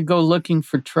want to go looking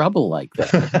for trouble like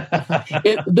that?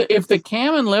 If the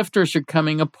cam and lifters are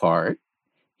coming apart,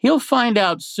 he'll find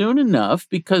out soon enough,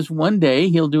 because one day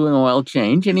he'll do an oil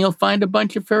change and he'll find a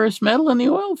bunch of ferrous metal in the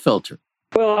oil filter.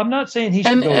 Well, I'm not saying he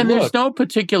should go and look. There's no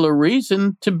particular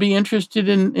reason to be interested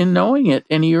in knowing it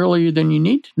any earlier than you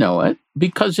need to know it,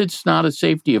 because it's not a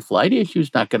safety of flight issue.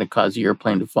 It's not going to cause the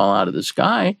airplane to fall out of the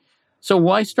sky. So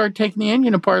why start taking the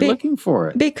engine apart looking for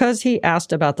it? Because he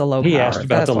asked about the low power. He asked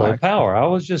about the low power. I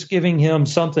was just giving him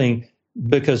something,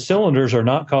 because cylinders are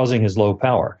not causing his low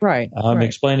power. Right. I'm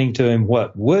explaining to him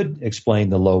what would explain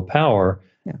the low power.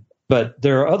 Yeah. But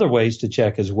there are other ways to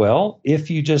check as well.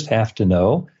 If you just have to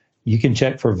know, you can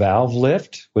check for valve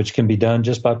lift, which can be done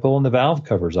just by pulling the valve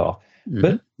covers off. Mm-hmm.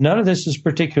 But none of this is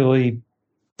particularly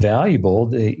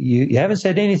valuable. You haven't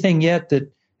said anything yet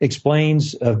that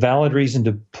explains a valid reason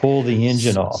to pull the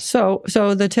engine off. So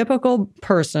the typical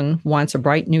person wants a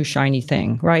bright, new, shiny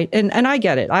thing, right? And I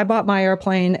get it. I bought my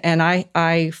airplane and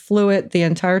I flew it the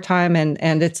entire time,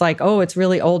 and it's like, oh, it's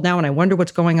really old now, and I wonder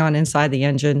what's going on inside the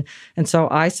engine. And so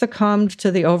I succumbed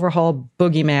to the overhaul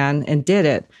boogeyman and did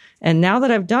it. And now that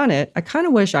I've done it, I kind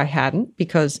of wish I hadn't,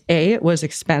 because A, it was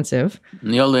expensive.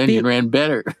 And the old engine ran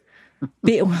better.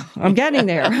 B, I'm getting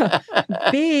there.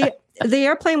 B, the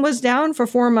airplane was down for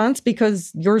 4 months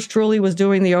because yours truly was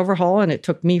doing the overhaul, and it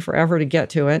took me forever to get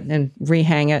to it and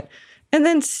rehang it. And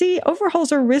then C,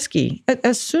 overhauls are risky.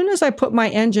 As soon as I put my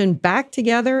engine back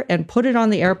together and put it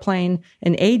on the airplane,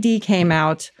 an AD came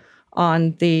out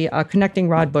on the connecting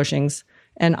rod bushings.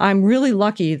 And I'm really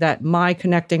lucky that my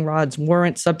connecting rods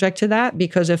weren't subject to that,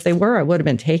 because if they were, I would have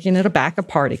been taking it back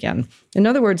apart again. In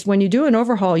other words, when you do an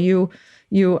overhaul, you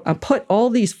put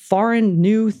all these foreign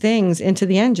new things into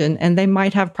the engine, and they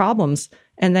might have problems,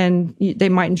 and then they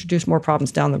might introduce more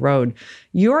problems down the road.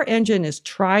 Your engine is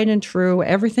tried and true.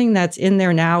 Everything that's in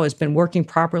there now has been working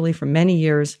properly for many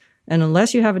years. And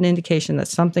unless you have an indication that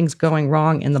something's going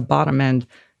wrong in the bottom end,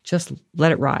 just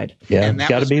let it ride. Yeah, and that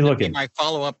got to be looking. My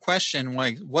follow-up question,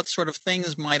 like, what sort of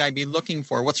things might I be looking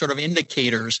for? What sort of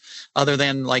indicators, other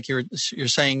than, like you're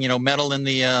saying, metal in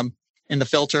the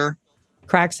filter?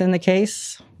 Cracks in the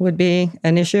case would be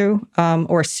an issue,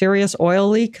 or a serious oil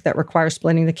leak that requires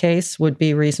splitting the case would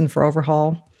be reason for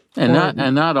overhaul. And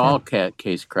not all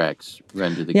case cracks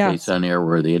render the case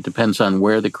unairworthy. It depends on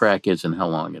where the crack is and how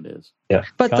long it is. Yeah,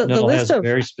 but the list has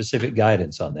very specific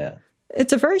guidance on that.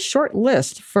 It's a very short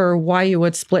list for why you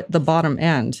would split the bottom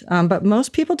end. But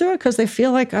most people do it because they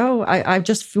feel like, I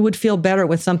just would feel better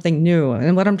with something new.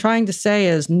 And what I'm trying to say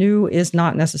is new is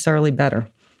not necessarily better.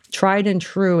 Tried and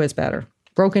true is better.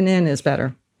 Broken in is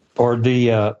better. Or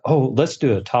let's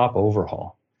do a top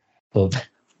overhaul. Well,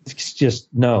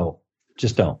 just don't.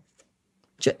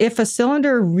 If a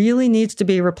cylinder really needs to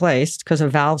be replaced because a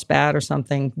valve's bad or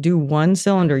something, do one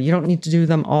cylinder. You don't need to do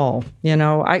them all.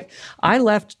 I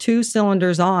left 2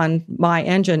 cylinders on my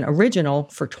engine original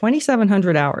for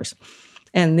 2,700 hours.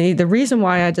 And the reason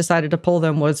why I decided to pull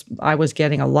them was I was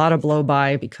getting a lot of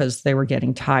blow-by because they were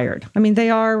getting tired. I mean, they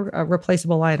are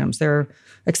replaceable items. They're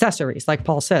accessories, like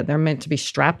Paul said. They're meant to be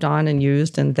strapped on and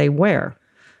used, and they wear.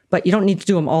 But you don't need to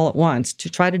do them all at once. To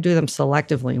try to do them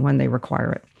selectively when they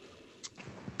require it.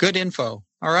 Good info.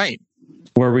 All right.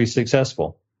 Were we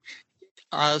successful?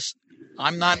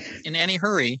 I'm not in any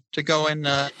hurry to go and...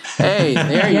 Hey,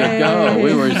 there you go.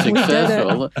 We were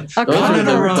successful.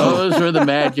 Those were the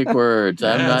magic words.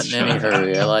 I'm not in any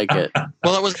hurry. I like it.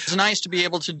 Well, it was nice to be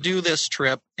able to do this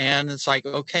trip. And it's like,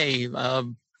 okay,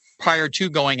 prior to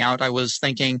going out, I was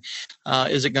thinking,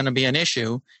 is it going to be an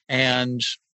issue? And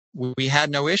we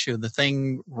had no issue. The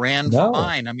thing ran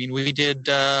fine. I mean, we did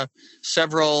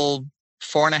several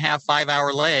 4.5, 5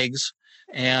 hour legs,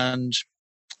 and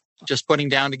just putting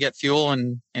down to get fuel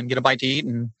and get a bite to eat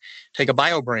and take a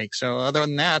bio break. So other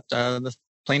than that, the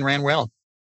plane ran well.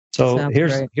 So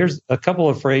here's a couple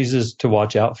of phrases to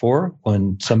watch out for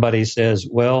when somebody says,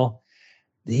 well,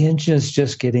 the engine's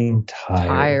just getting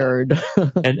tired.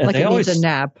 And like they always needs a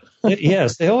nap.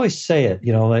 Yes, they always say it,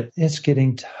 like it's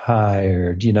getting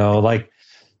tired, like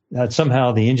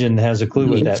somehow the engine has a clue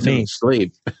what that means.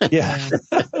 Sleep. Yeah.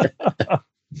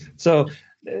 So,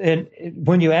 and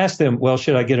when you ask them, well,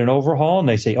 should I get an overhaul? And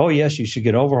they say, oh, yes, you should get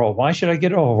an overhaul. Why should I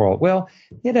get an overhaul? Well,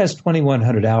 it has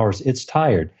 2,100 hours. It's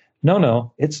tired.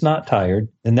 No, it's not tired.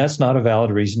 And that's not a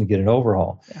valid reason to get an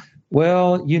overhaul. Yeah.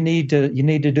 Well, you need to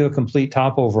do a complete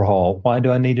top overhaul. Why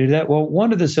do I need to do that? Well,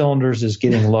 one of the cylinders is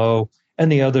getting low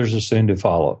and the others are soon to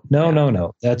follow.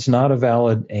 No. That's not a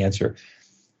valid answer.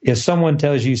 If someone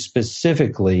tells you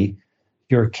specifically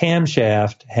your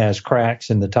camshaft has cracks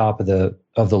in the top of the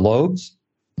lobes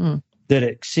that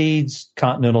exceeds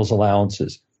Continental's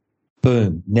allowances,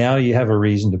 boom, now you have a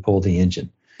reason to pull the engine.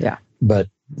 Yeah. But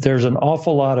there's an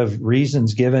awful lot of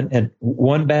reasons given, and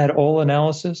one bad oil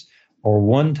analysis or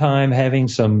one time having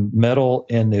some metal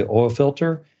in the oil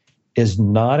filter is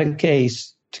not a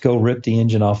case to go rip the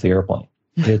engine off the airplane.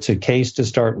 It's a case to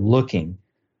start looking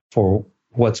for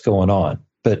what's going on.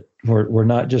 But we're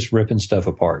not just ripping stuff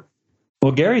apart.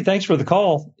 Well, Gary, thanks for the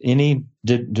call.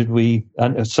 Did we?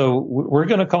 So we're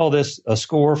going to call this a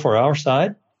score for our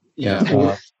side.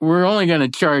 Yeah, we're only going to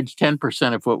charge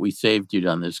 10% of what we saved you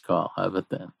on this call. How about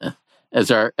that?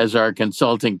 As our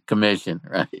consulting commission,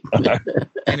 right?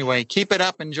 Anyway, keep it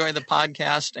up. Enjoy the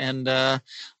podcast. And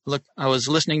look, I was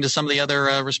listening to some of the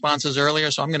other responses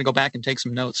earlier, so I'm going to go back and take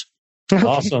some notes.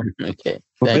 Awesome. Okay.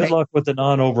 Well, good luck with the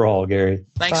non-overhaul, Gary.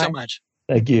 Thanks so much.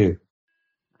 Thank you.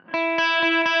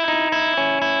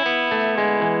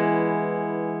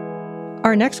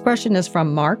 Our next question is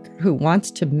from Mark, who wants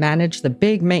to manage the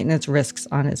big maintenance risks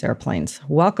on his airplanes.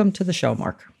 Welcome to the show,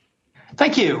 Mark.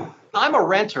 Thank you. I'm a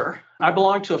renter. I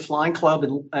belong to a flying club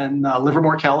in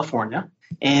Livermore, California.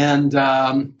 And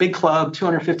big club,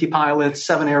 250 pilots,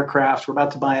 7 aircraft. We're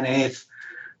about to buy an 8th.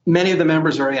 Many of the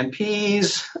members are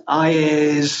ANPs,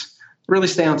 IAs, really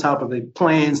stay on top of the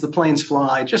planes. The planes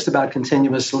fly just about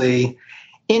continuously.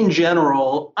 In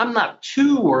general, I'm not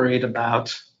too worried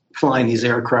about flying these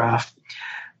aircraft.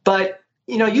 But,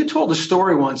 you told a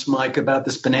story once, Mike, about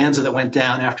this bonanza that went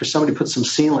down after somebody put some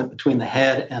sealant between the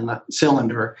head and the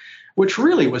cylinder, which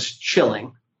really was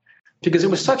chilling because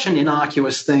it was such an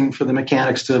innocuous thing for the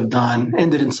mechanics to have done,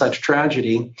 ended in such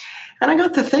tragedy. And I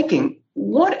got to thinking,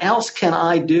 what else can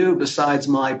I do besides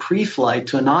my pre-flight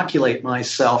to inoculate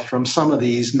myself from some of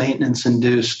these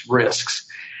maintenance-induced risks?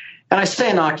 And I say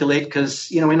inoculate because,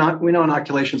 we know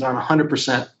inoculations aren't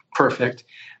 100% perfect.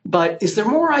 But is there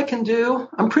more I can do?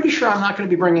 I'm pretty sure I'm not going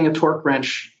to be bringing a torque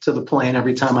wrench to the plane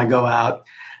every time I go out.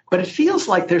 But it feels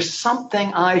like there's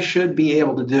something I should be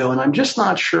able to do, and I'm just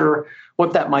not sure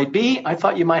what that might be. I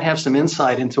thought you might have some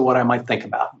insight into what I might think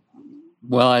about.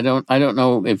 Well, I don't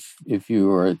know if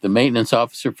you are the maintenance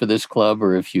officer for this club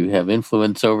or if you have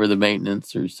influence over the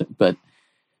maintenance, but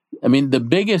I mean, the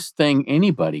biggest thing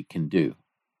anybody can do,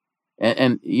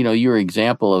 and your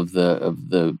example of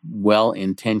the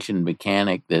well-intentioned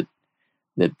mechanic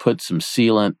that put some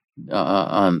sealant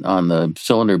on the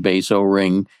cylinder base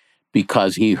O-ring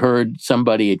because he heard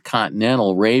somebody at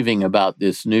Continental raving about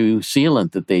this new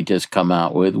sealant that they just come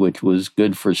out with, which was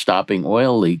good for stopping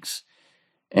oil leaks.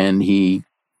 And he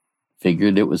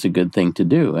figured it was a good thing to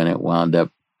do, and it wound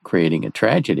up creating a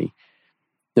tragedy.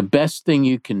 The best thing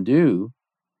you can do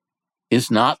is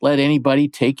not let anybody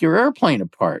take your airplane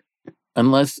apart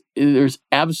unless there's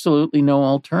absolutely no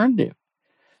alternative.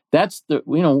 That's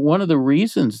one of the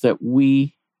reasons that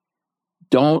we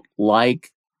don't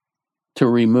like to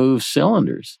remove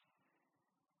cylinders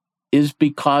is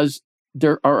because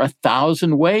there are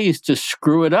 1,000 ways to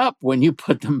screw it up when you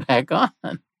put them back on.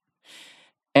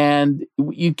 And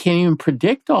you can't even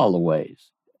predict all the ways.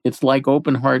 It's like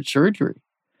open heart surgery.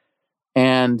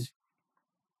 And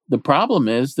the problem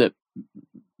is that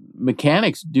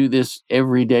mechanics do this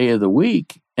every day of the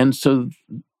week. And so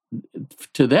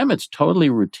to them, it's totally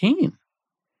routine.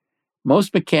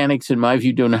 Most mechanics, in my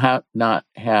view, do not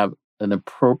have an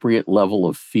appropriate level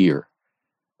of fear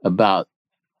about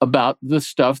the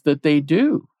stuff that they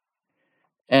do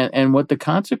and what the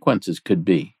consequences could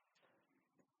be.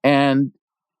 And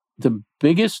the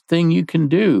biggest thing you can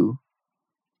do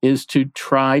is to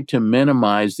try to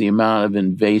minimize the amount of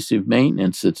invasive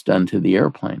maintenance that's done to the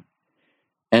airplane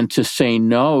and to say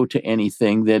no to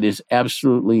anything that is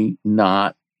absolutely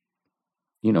not,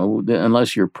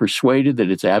 unless you're persuaded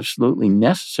that it's absolutely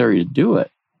necessary to do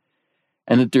it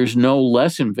and that there's no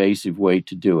less invasive way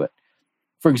to do it.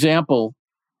 For example,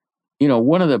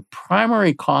 one of the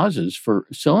primary causes for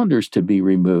cylinders to be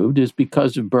removed is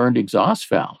because of burned exhaust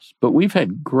valves. But we've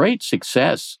had great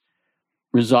success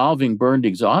resolving burned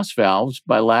exhaust valves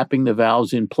by lapping the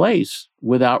valves in place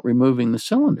without removing the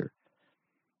cylinder.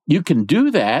 You can do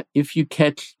that if you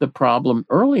catch the problem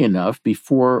early enough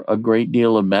before a great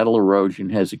deal of metal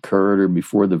erosion has occurred or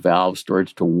before the valve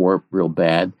starts to warp real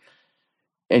bad.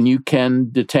 And you can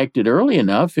detect it early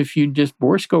enough if you just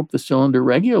borescope the cylinder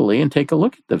regularly and take a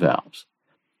look at the valves.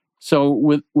 So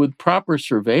with proper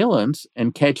surveillance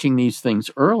and catching these things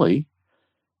early,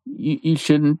 you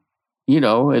shouldn't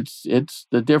it's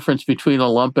the difference between a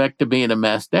lumpectomy and a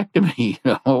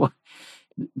mastectomy.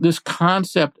 This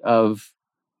concept of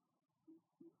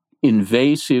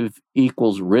invasive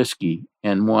equals risky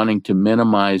and wanting to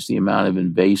minimize the amount of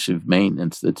invasive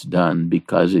maintenance that's done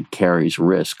because it carries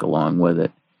risk along with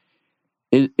it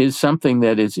is something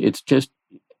that it's just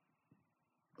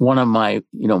one of my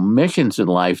missions in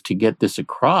life, to get this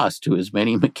across to as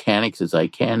many mechanics as I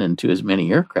can and to as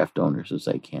many aircraft owners as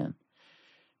I can.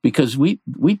 Because we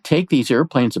take these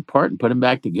airplanes apart and put them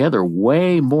back together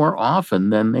way more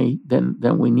often than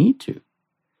we need to.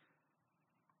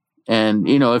 And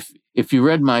if you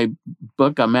read my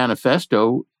book on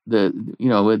Manifesto,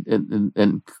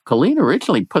 and Colleen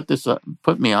originally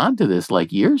put me onto this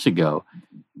like years ago.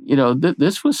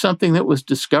 This was something that was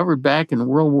discovered back in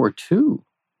World War II.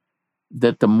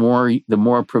 That the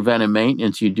more preventive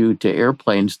maintenance you do to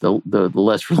airplanes, the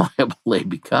less reliable they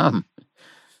become.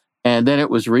 And then it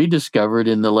was rediscovered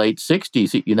in the late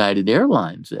 60s at United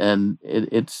Airlines. And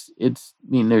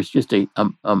there's just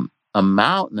a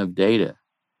mountain of data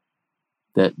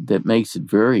that makes it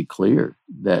very clear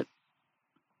that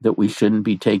we shouldn't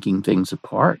be taking things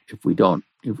apart if we don't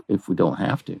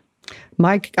have to.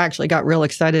 Mike actually got real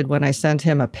excited when I sent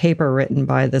him a paper written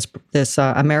by this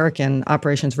American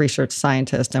operations research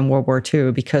scientist in World War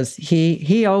II, because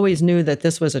he always knew that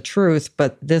this was a truth,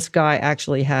 but this guy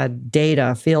actually had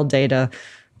field data,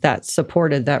 that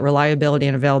supported that reliability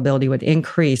and availability would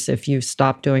increase if you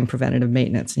stopped doing preventative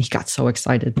maintenance. And he got so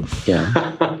excited.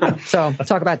 Yeah. So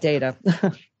talk about data.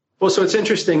 Well, so it's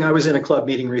interesting. I was in a club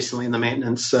meeting recently, and the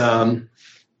maintenance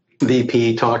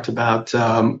VP talked about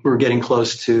we're getting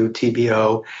close to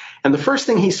TBO. And the first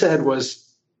thing he said was,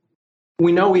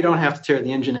 we know we don't have to tear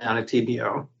the engine out at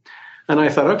TBO. And I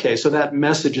thought, okay, so that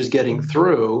message is getting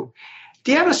through.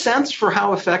 Do you have a sense for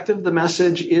how effective the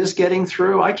message is getting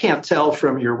through? I can't tell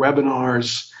from your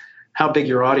webinars how big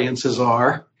your audiences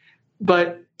are,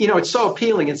 but it's so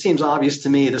appealing. It seems obvious to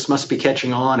me this must be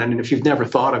catching on. And if you've never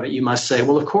thought of it, you must say,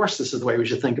 well, of course, this is the way we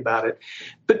should think about it.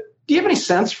 But do you have any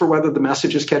sense for whether the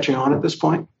message is catching on at this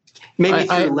point? Maybe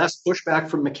through less pushback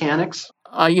from mechanics?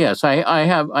 Yes, I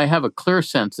have a clear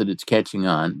sense that it's catching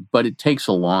on, but it takes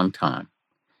a long time.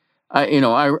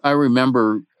 I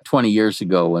remember 20 years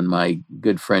ago when my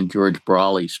good friend George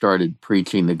Brawley started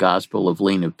preaching the gospel of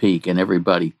Lena Peak, and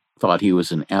everybody thought he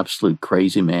was an absolute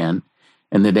crazy man,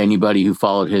 and that anybody who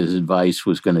followed his advice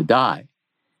was going to die.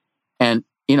 And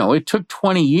it took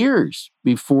 20 years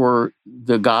before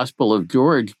the gospel of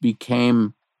George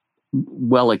became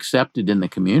well accepted in the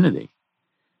community.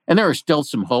 And there are still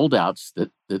some holdouts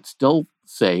that still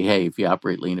say, hey, if you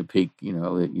operate Lena Peak, you're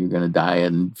going to die,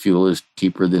 and fuel is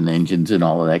cheaper than engines and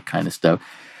all of that kind of stuff.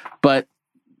 But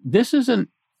this is an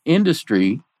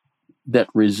industry that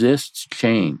resists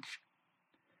change.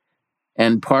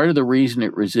 And part of the reason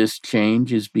it resists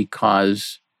change is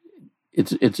because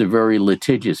it's a very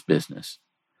litigious business.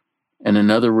 And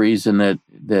another reason that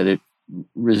it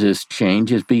resists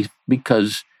change is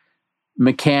because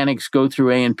mechanics go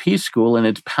through A&P school, and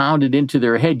it's pounded into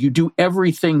their head. You do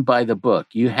everything by the book.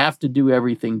 You have to do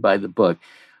everything by the book.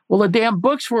 Well, the damn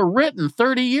books were written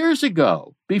 30 years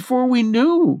ago, before we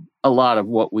knew a lot of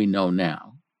what we know now,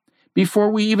 before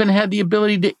we even had the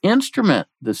ability to instrument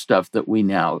the stuff that we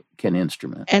now can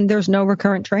instrument. And there's no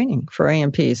recurrent training for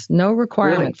A&Ps, no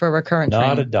requirement for recurrent training.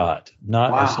 Not a dot,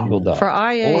 not a single dot. For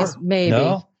IAs,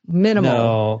 maybe. Minimal.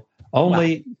 No,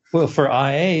 only, well, for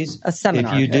IAs, a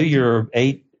seminar. If you do your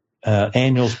 8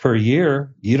 annuals per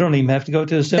year, you don't even have to go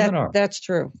to a seminar. That's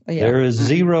true. Yeah. There is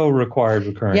 0 required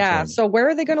recurrent training. So where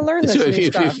are they going to learn this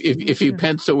new stuff? If you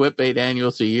pencil whip 8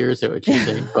 annuals a year, is that what you're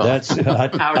saying? That's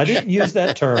I didn't use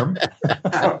that term.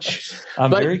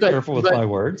 I'm very careful with my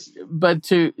words. But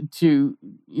to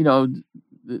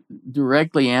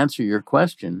directly answer your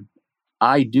question,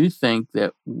 I do think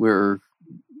that we're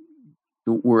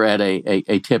at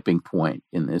a tipping point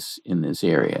in this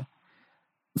area.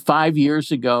 5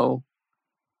 years ago,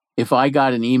 if I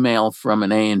got an email from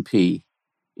an A&P,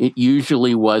 it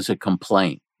usually was a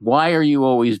complaint. Why are you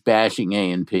always bashing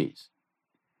A&Ps?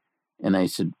 And I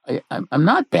said, I'm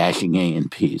not bashing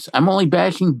A&Ps. I'm only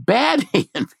bashing bad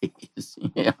A&Ps,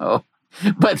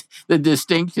 But the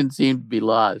distinction seemed to be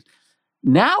lost.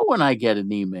 Now when I get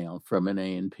an email from an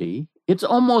A&P, it's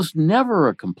almost never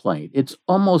a complaint. It's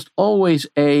almost always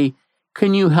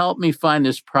can you help me find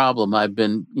this problem? I've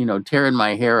been, tearing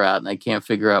my hair out and I can't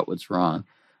figure out what's wrong.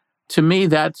 To me,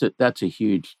 that's a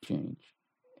huge change.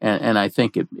 And I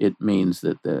think it means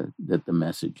that the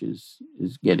message is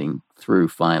getting through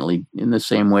finally, in the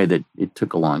same way that it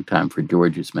took a long time for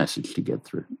George's message to get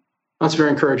through. That's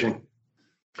very encouraging.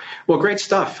 Well, great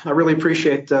stuff. I really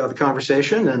appreciate the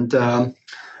conversation. And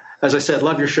as I said,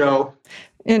 love your show.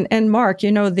 And Mark,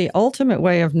 the ultimate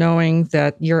way of knowing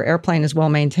that your airplane is well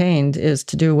maintained is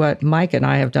to do what Mike and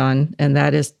I have done, and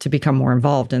that is to become more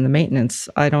involved in the maintenance.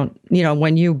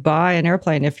 When you buy an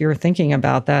airplane, if you're thinking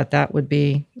about that, that would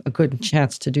be a good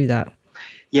chance to do that.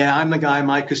 Yeah, I'm the guy,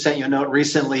 Mike, who sent you a note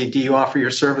recently. Do you offer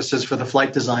your services for the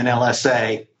Flight Design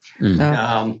LSA?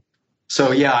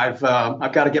 So yeah,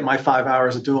 I've got to get my 5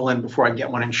 hours of dual in before I can get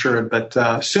one insured.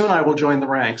 But soon I will join the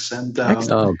ranks, and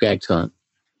excellent.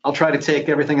 I'll try to take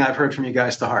everything I've heard from you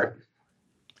guys to heart.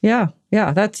 Yeah.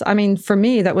 For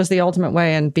me, that was the ultimate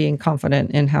way in being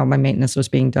confident in how my maintenance was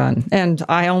being done. And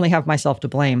I only have myself to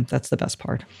blame. That's the best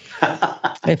part.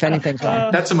 If anything's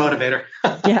wrong. That's a motivator.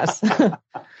 Yes.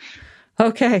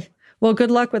 Okay. Well,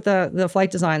 good luck with the Flight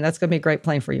Design. That's going to be a great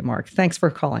plane for you, Mark. Thanks for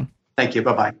calling. Thank you.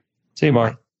 Bye-bye. See you,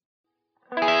 Mark.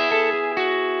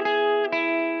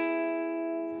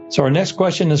 So our next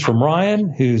question is from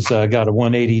Ryan, who's got a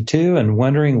 182 and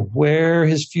wondering where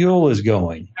his fuel is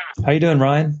going. How you doing,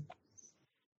 Ryan?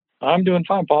 I'm doing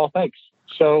fine, Paul. Thanks.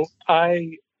 So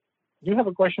I do have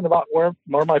a question about where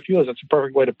my fuel is. That's a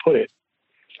perfect way to put it.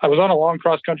 I was on a long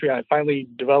cross country, and I finally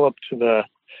developed the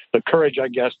courage, I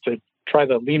guess, to try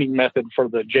the leaning method for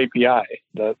the JPI,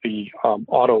 the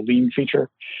auto lean feature,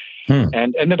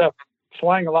 and ended up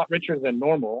flying a lot richer than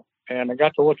normal. And I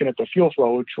got to looking at the fuel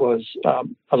flow, which was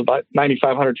about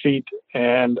 9,500 feet,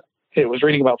 and it was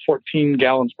reading about 14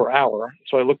 gallons per hour.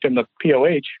 So I looked in the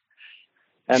POH,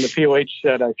 and the POH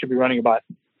said I should be running about,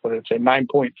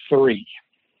 9.3.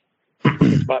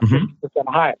 It's about 50%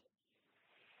 higher.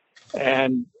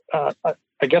 And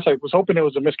I guess I was hoping it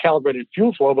was a miscalibrated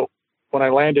fuel flow, but when I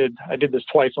landed, I did this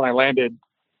twice. When I landed,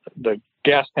 the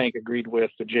gas tank agreed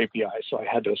with the JPI, so I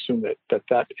had to assume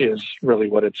that is really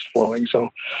what it's flowing. So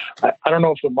I don't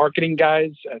know if the marketing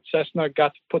guys at Cessna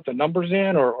got to put the numbers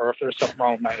in, or if there's something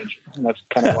wrong with my engine. And that's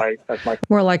kind of that's my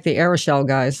more like the Aeroshell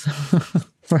guys,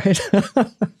 right?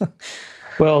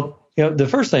 Well, the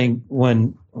first thing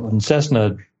when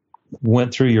Cessna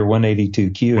went through your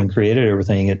 182Q and created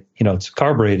everything, it's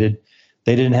carbureted.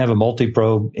 They didn't have a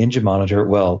multi-probe engine monitor.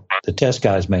 Well, the test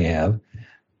guys may have.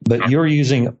 But you're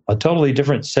using a totally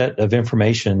different set of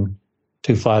information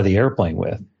to fly the airplane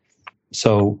with.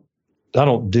 So I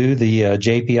don't do the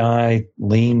JPI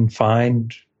lean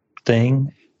find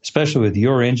thing, especially with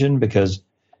your engine, because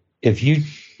if you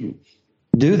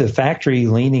do the factory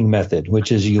leaning method,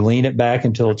 which is you lean it back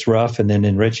until it's rough and then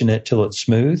enriching it till it's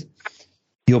smooth,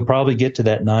 you'll probably get to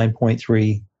that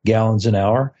 9.3 gallons an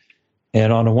hour.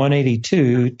 And on a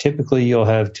 182, typically you'll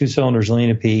have 2 cylinders lean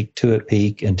at peak, 2 at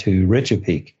peak, and 2 rich at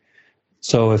peak.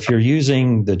 So if you're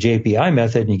using the JPI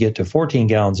method and you get to 14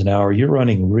 gallons an hour, you're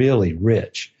running really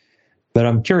rich. But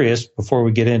I'm curious, before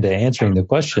we get into answering the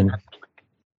question,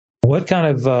 what kind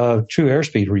of true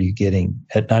airspeed were you getting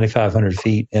at 9,500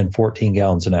 feet and 14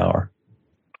 gallons an hour?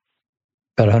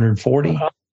 About 140?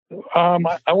 I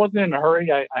wasn't in a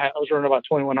hurry. I was running about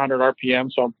 2,100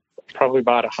 RPM, so probably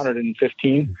about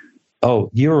 115.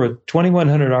 Oh, you were at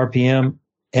 2,100 RPM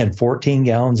and 14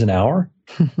 gallons an hour?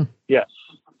 Yes.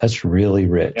 That's really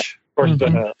rich. Yeah. Of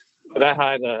course, that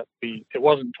high, it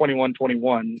wasn't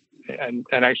 2121, and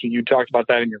actually you talked about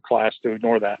that in your class to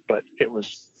ignore that, but it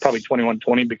was probably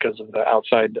 2120 because of the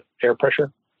outside air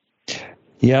pressure.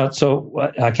 Yeah,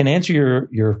 so I can answer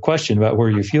your question about where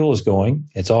your fuel is going.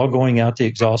 It's all going out the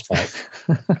exhaust pipe.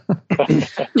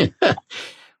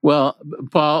 Well,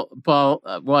 Paul,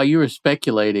 while you were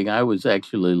speculating, I was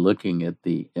actually looking at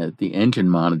the engine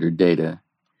monitor data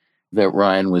that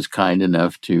Ryan was kind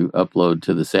enough to upload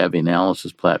to the Savvy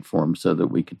Analysis platform so that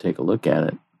we could take a look at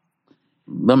it.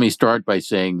 Let me start by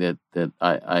saying that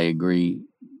I agree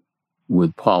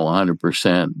with Paul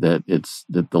 100%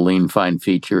 that the lean fine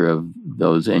feature of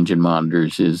those engine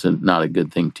monitors is not a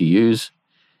good thing to use,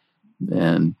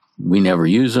 and we never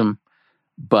use them.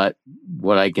 But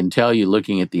what I can tell you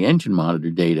looking at the engine monitor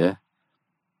data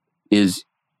is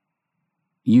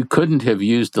you couldn't have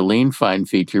used the lean fine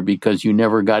feature because you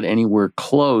never got anywhere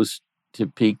close to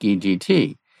peak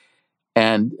EGT.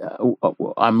 And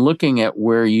I'm looking at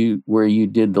where you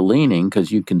did the leaning,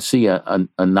 because you can see a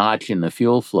notch in the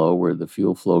fuel flow where the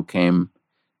fuel flow came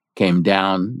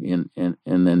down and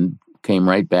then came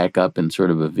right back up in sort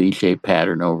of a V-shaped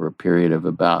pattern over a period of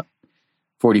about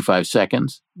 45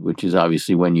 seconds, which is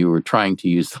obviously when you were trying to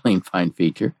use the lean fine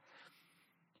feature.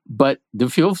 But the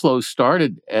fuel flow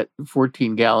started at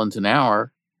 14 gallons an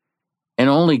hour and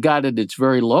only got at its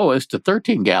very lowest to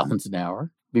 13 gallons an hour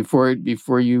before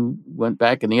you went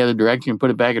back in the other direction and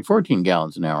put it back at 14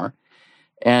 gallons an hour.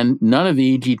 And none of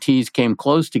the EGTs came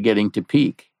close to getting to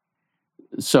peak.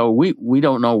 So we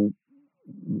don't know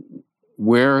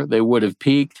where they would have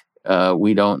peaked.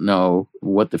 We don't know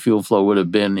what the fuel flow would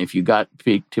have been if you got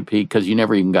peak to peak, because you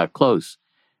never even got close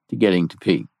to getting to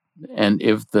peak. And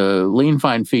if the lean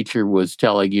find feature was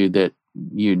telling you that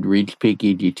you'd reached peak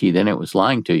EGT, then it was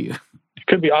lying to you. It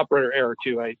could be operator error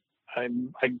too. I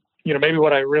maybe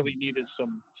what I really need is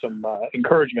some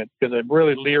encouragement, because I'm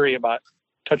really leery about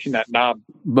touching that knob.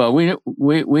 But we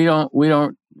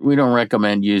don't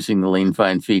recommend using the lean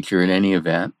find feature in any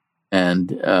event.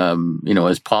 And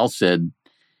as Paul said,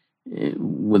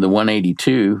 with the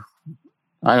 182,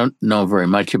 I don't know very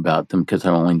much about them because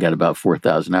I've only got about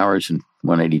 4,000 hours in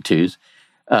 182s.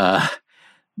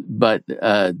 But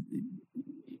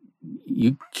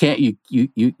you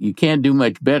can't do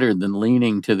much better than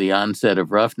leaning to the onset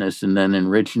of roughness and then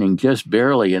enriching just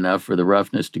barely enough for the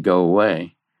roughness to go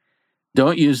away.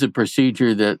 Don't use the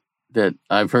procedure that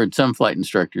I've heard some flight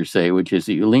instructors say, which is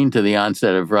that you lean to the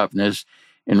onset of roughness,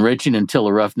 enriching until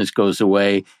the roughness goes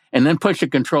away, and then push the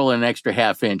control an extra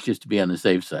half inch just to be on the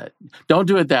safe side. Don't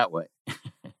do it that way.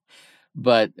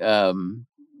 But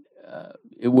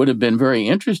it would have been very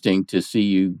interesting to see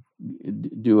you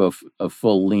do a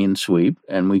full lean sweep,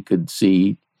 and we could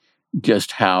see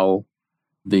just how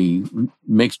the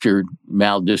mixture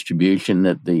maldistribution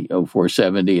that the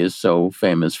 0470 is so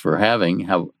famous for having,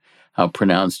 how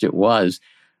pronounced it was.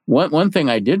 One thing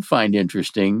I did find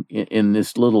interesting in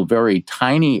this little very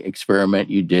tiny experiment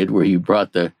you did, where you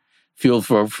brought the fuel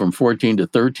flow from 14 to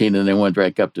 13 and then went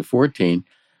back up to 14,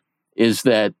 is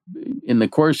that in the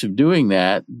course of doing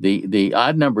that, the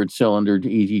odd-numbered cylinder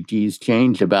EGTs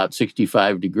changed about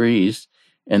 65 degrees,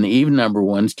 and the even-number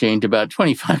ones changed about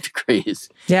 25 degrees.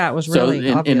 Yeah, it was really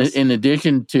obvious. In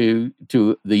addition to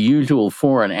the usual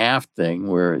fore and aft thing,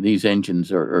 where these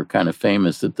engines are kind of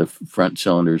famous that the front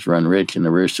cylinders run rich and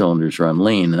the rear cylinders run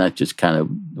lean, and that's just kind of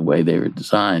the way they were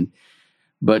designed.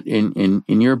 But in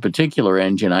your particular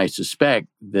engine, I suspect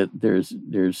that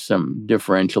there's some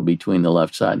differential between the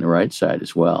left side and the right side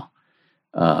as well.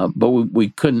 But we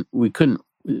couldn't.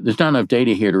 There's not enough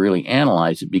data here to really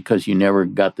analyze it, because you never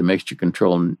got the mixture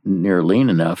control near lean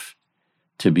enough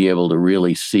to be able to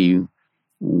really see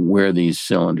where these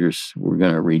cylinders were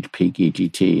going to reach peak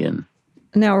EGT and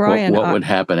now, Ryan, what would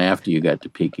happen after you got to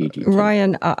peak EGT.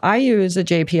 Ryan, I use a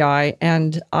JPI,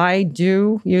 and I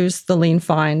do use the lean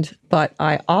find, but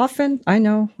I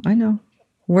know,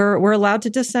 we're allowed to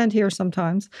dissent here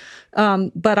sometimes,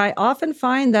 but I often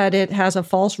find that it has a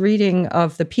false reading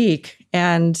of the peak,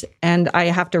 and I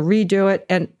have to redo it,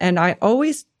 and I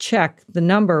always check the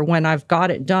number when I've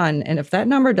got it done, and if that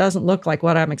number doesn't look like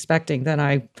what I'm expecting, then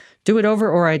I do it over,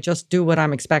 or I just do what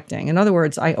I'm expecting. In other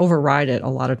words, I override it a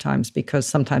lot of times because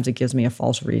sometimes it gives me a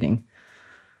false reading.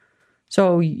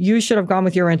 So you should have gone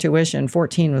with your intuition.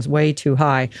 14 was way too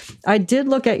high. I did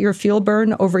look at your fuel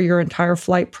burn over your entire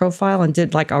flight profile and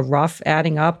did like a rough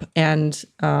adding up, and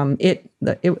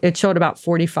it showed about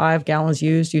 45 gallons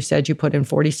used. You said you put in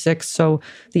 46. So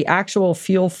the actual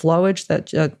fuel flowage that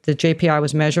the JPI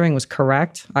was measuring was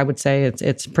correct. I would say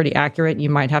it's pretty accurate.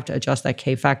 You might have to adjust that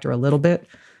K factor a little bit,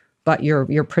 but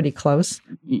you're pretty close.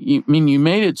 You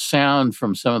made it sound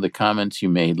from some of the comments you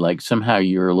made like somehow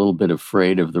you're a little bit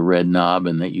afraid of the red knob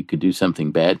and that you could do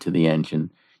something bad to the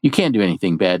engine. You can't do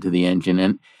anything bad to the engine,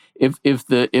 and if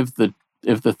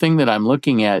the thing that I'm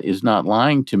looking at is not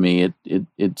lying to me,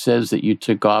 it says that you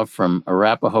took off from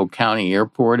Arapahoe County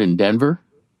Airport in Denver.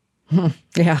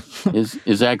 Yeah,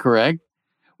 is that correct?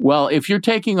 Well, if you're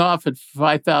taking off at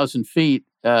 5,000 feet.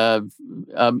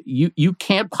 You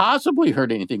can't possibly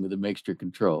hurt anything with the mixture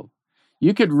control.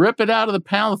 You could rip it out of the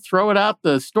panel, throw it out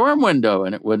the storm window,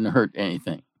 and it wouldn't hurt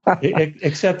anything.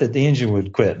 Except that the engine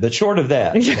would quit. But short of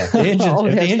that, if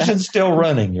the engine's still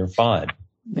running, you're fine.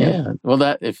 Yeah.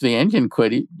 Well, if the engine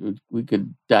quit, we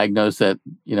could diagnose that,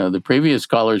 the previous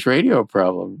caller's radio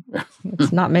problem.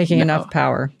 It's not making enough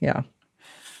power. Yeah.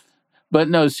 But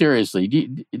no, seriously,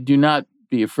 do not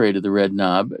be afraid of the red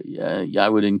knob. I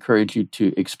would encourage you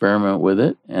to experiment with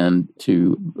it and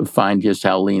to find just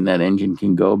how lean that engine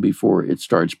can go before it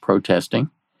starts protesting.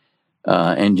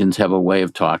 Engines have a way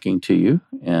of talking to you,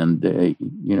 and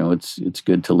it's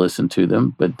good to listen to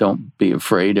them, but don't be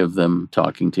afraid of them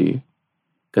talking to you,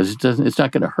 because it's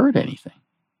not going to hurt anything.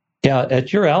 Yeah,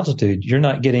 at your altitude, you're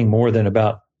not getting more than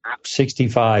about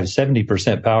 65,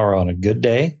 70% power on a good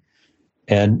day.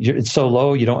 And it's so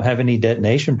low, you don't have any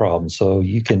detonation problems. So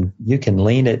you can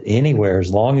lean it anywhere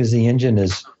as long as the engine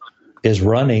is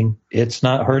running. It's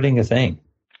not hurting a thing.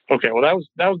 Okay, well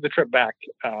that was the trip back.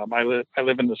 I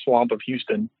live in the swamp of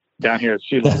Houston, down here at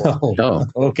sea level. Oh,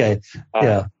 okay,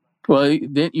 yeah. Well,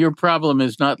 your problem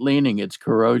is not leaning; it's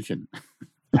corrosion.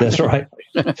 That's right.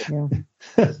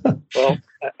 Well,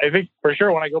 I think for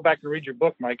sure when I go back and read your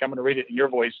book, Mike, I'm going to read it in your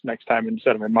voice next time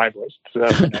instead of in my voice. So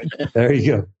that'd be nice. There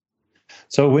you go.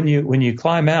 So when you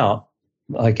climb out,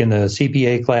 like in the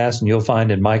CPA class, and you'll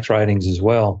find in Mike's writings as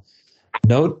well,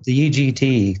 note the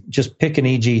EGT. Just pick an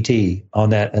EGT on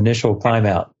that initial climb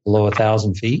out below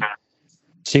 1,000 feet.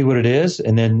 See what it is,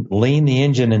 and then lean the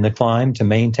engine in the climb to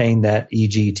maintain that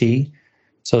EGT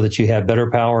so that you have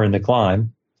better power in the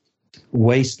climb.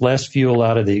 Waste less fuel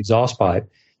out of the exhaust pipe.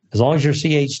 As long as your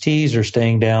CHTs are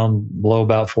staying down below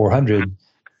about 400,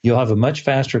 you'll have a much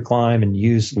faster climb and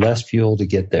use less fuel to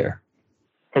get there.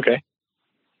 Okay.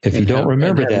 If you don't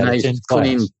remember that, nice, it's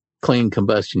in clean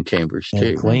combustion chambers too.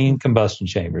 and clean combustion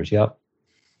chambers. Yep.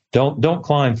 Don't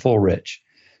climb full rich.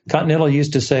 Continental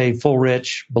used to say full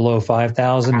rich below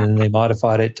 5,000, and then they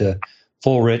modified it to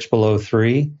full rich below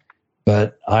 3.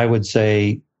 But I would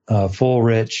say full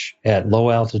rich at low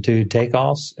altitude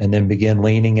takeoffs, and then begin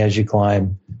leaning as you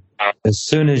climb. As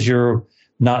soon as you're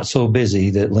not so busy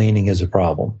that leaning is a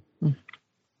problem.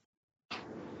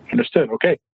 Understood.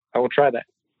 Okay. I will try that.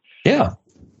 Yeah.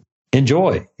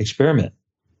 Enjoy. Experiment.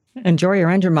 Enjoy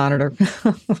your engine monitor.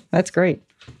 That's great.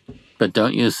 But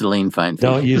don't use the lean fine feature.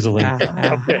 Don't use the lean.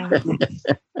 Okay.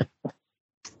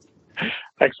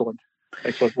 Excellent.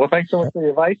 Well, thanks so much for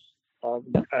your advice. I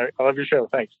love your show.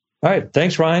 Thanks. All right.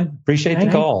 Thanks, Ryan. Appreciate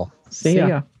the call. See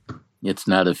ya. It's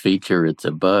not a feature, it's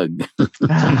a bug.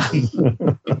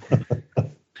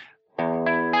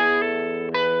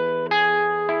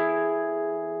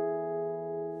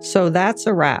 So that's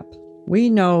a wrap. We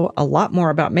know a lot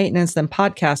more about maintenance than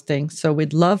podcasting, so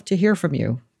we'd love to hear from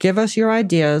you. Give us your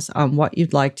ideas on what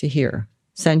you'd like to hear.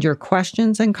 Send your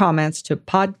questions and comments to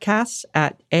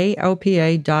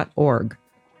podcasts@aopa.org.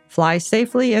 Fly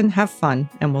safely and have fun,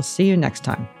 and we'll see you next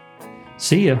time.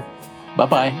 See ya.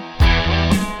 Bye-bye.